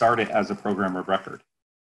 don't start it as a program of record.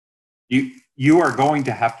 You are going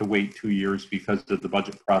to have to wait 2 years because of the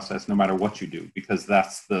budget process, no matter what you do, because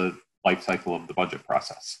that's the life cycle of the budget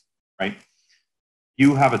process, right?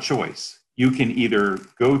 You have a choice. You can either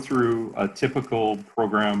go through a typical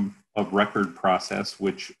program of record process,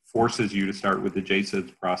 which forces you to start with the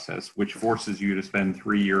JSIDs process, which forces you to spend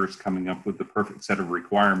 3 years coming up with the perfect set of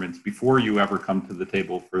requirements before you ever come to the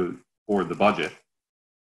table for the budget.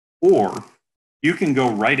 Or you can go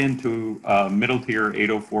right into a middle tier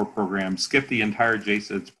 804 program, skip the entire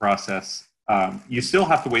JSIDs process. You still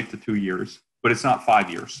have to wait the 2 years, but it's not 5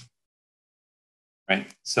 years, right?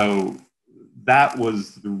 So that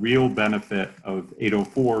was the real benefit of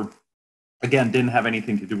 804. Again, didn't have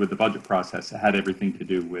anything to do with the budget process. It had everything to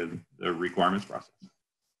do with the requirements process.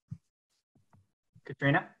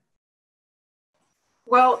 Katharina?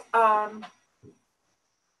 Well,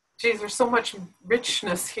 geez, there's so much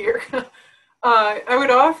richness here. I would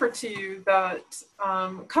offer to you that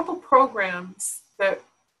a couple programs that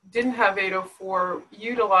didn't have 804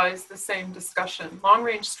 utilized the same discussion.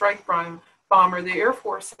 Long-range strike bomber, the Air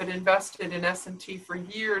Force had invested in S&T for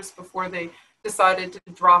years before they decided to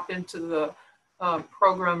drop into the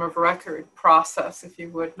program of record process, if you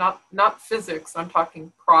would, not physics, I'm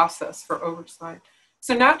talking process for oversight.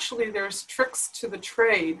 So naturally there's tricks to the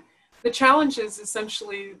trade. The challenge is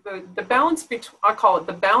essentially the balance between, I call it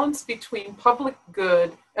the balance between public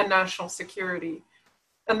good and national security.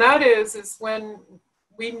 And that is when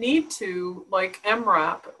we need to, like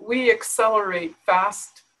MRAP, we accelerate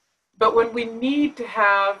fast. But when we need to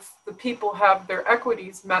have the people have their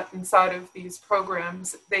equities met inside of these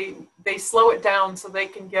programs, they slow it down so they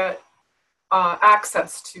can get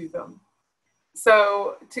access to them.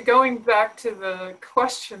 So going back to the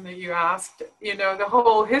question that you asked, you know, the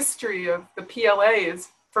whole history of the PLA is,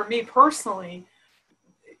 for me personally,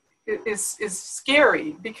 is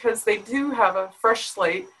scary because they do have a fresh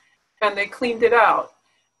slate and they cleaned it out.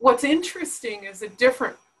 What's interesting is a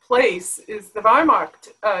different place is the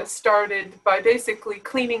Wehrmacht started by basically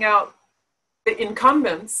cleaning out the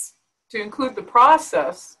incumbents to include the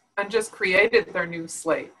process and just created their new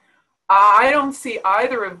slate. I don't see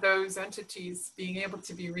either of those entities being able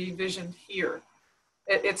to be revisioned here.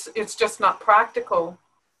 It's just not practical.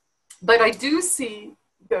 But I do see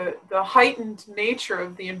the heightened nature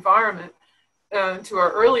of the environment, to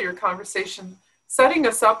our earlier conversation, setting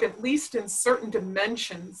us up at least in certain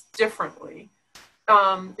dimensions differently.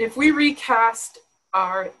 If we recast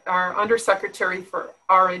our undersecretary for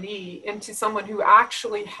R&E into someone who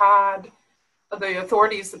actually had the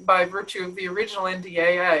authorities by virtue of the original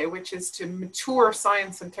NDAA, which is to mature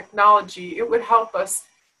science and technology, it would help us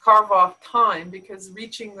carve off time, because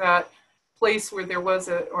reaching that place where there was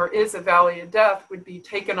or is a valley of death would be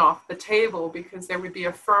taken off the table, because there would be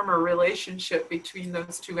a firmer relationship between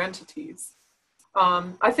those two entities.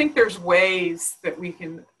 I think there's ways that we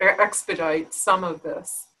can expedite some of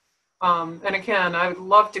this. And again, I would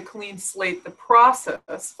love to clean slate the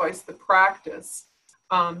process, vice the practice,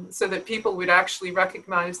 so that people would actually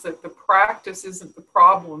recognize that the practice isn't the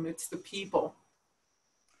problem, it's the people.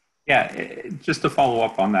 Yeah, just to follow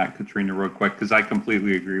up on that, Katharina, real quick, because I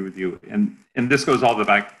completely agree with you. And this goes all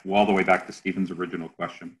the way back to Stephen's original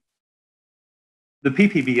question. The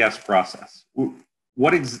PPBS process,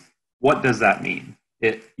 what does that mean?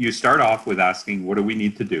 You start off with asking, what do we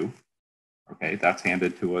need to do? Okay, that's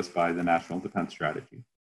handed to us by the National Defense Strategy.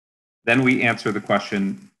 Then we answer the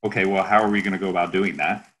question, okay, well, how are we going to go about doing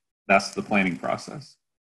that? That's the planning process.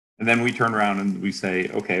 And then we turn around and we say,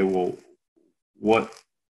 okay, well, what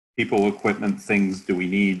people, equipment, things do we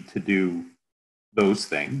need to do those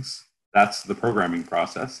things? That's the programming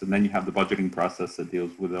process. And then you have the budgeting process that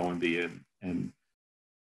deals with OMB and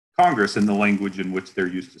Congress in the language in which they're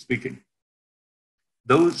used to speaking.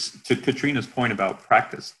 Those, to Katrina's point about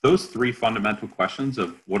practice, those three fundamental questions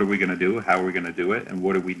of what are we going to do, how are we going to do it, and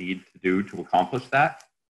what do we need to do to accomplish that,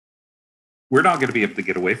 we're not going to be able to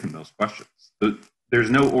get away from those questions. There's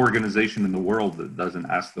no organization in the world that doesn't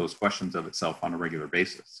ask those questions of itself on a regular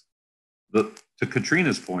basis. To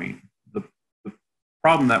Katrina's point, the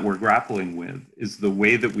problem that we're grappling with is the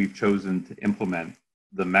way that we've chosen to implement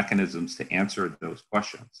the mechanisms to answer those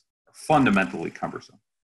questions are fundamentally cumbersome,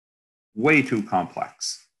 way too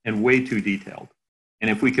complex and way too detailed. And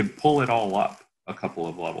if we could pull it all up a couple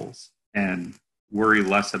of levels and worry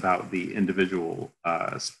less about the individual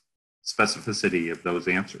specificity of those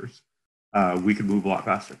answers, we could move a lot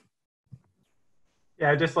faster.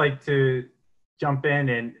 Yeah, I'd just like to jump in,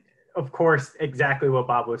 and of course, exactly what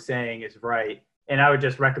Bob was saying is right. And I would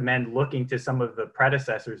just recommend looking to some of the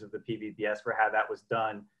predecessors of the PPBS for how that was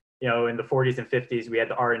done. You know, in the 40s and 50s, we had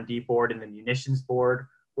the R&D board and the munitions board,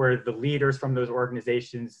 where the leaders from those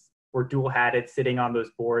organizations were dual-hatted, sitting on those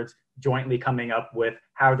boards, jointly coming up with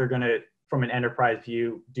how they're going to, from an enterprise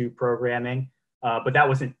view, do programming. But that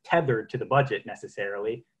wasn't tethered to the budget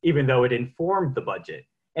necessarily, even though it informed the budget.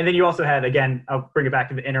 And then you also had, again, I'll bring it back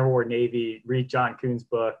to the Interwar Navy, read John Kuhn's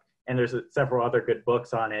book, and there's several other good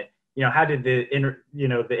books on it. You know, how did the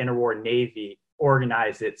Interwar Navy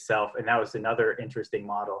organize itself? And that was another interesting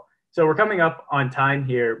model. So we're coming up on time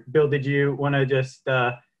here. Bill, did you want to just,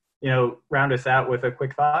 round us out with a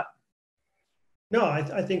quick thought? No,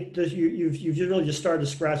 I think that you've really just started to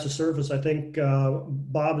scratch the surface. I think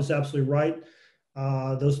Bob is absolutely right.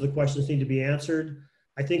 Those are the questions that need to be answered.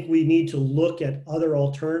 I think we need to look at other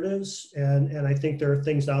alternatives, and I think there are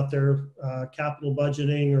things out there, capital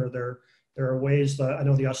budgeting, or there are ways that I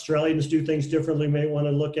know the Australians do things differently, may want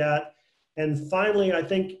to look at. And finally, I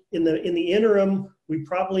think in the interim, we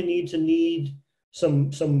probably need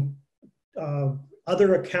some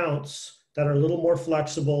other accounts that are a little more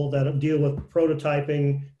flexible, that deal with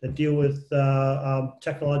prototyping, that deal with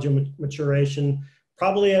technology maturation.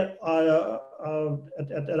 Probably at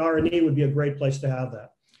R&E would be a great place to have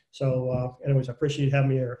that. So anyways, I appreciate you having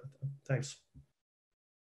me here. Thanks.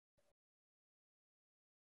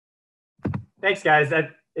 Thanks, guys.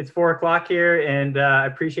 It's 4 o'clock here, and I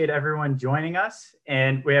appreciate everyone joining us.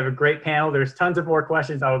 And we have a great panel. There's tons of more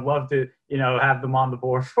questions. I would love to, have them on the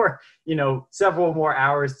board for, several more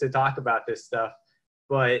hours to talk about this stuff.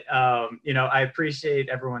 But, I appreciate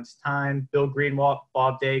everyone's time. Bill Greenwalt,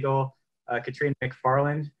 Bob Daigle, Katharina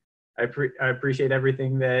McFarland. I appreciate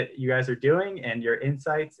everything that you guys are doing and your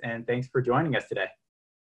insights, and thanks for joining us today.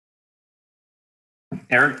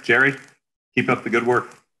 Eric, Jerry, keep up the good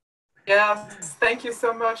work. Yes, thank you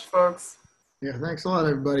so much, folks. Yeah, thanks a lot,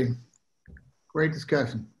 everybody. Great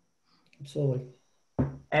discussion. Absolutely.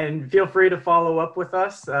 And feel free to follow up with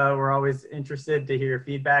us. We're always interested to hear your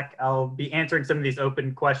feedback. I'll be answering some of these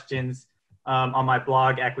open questions on my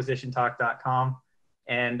blog, acquisitiontalk.com.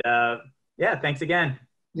 And yeah, thanks again.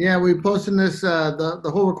 Yeah, we're posting this, the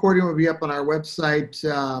whole recording will be up on our website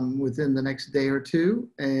within the next day or two.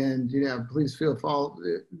 And please feel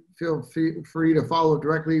free to follow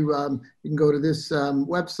directly. You can go to this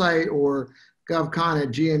website or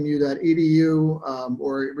govcon@gmu.edu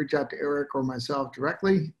or reach out to Eric or myself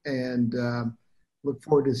directly. And look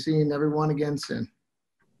forward to seeing everyone again soon.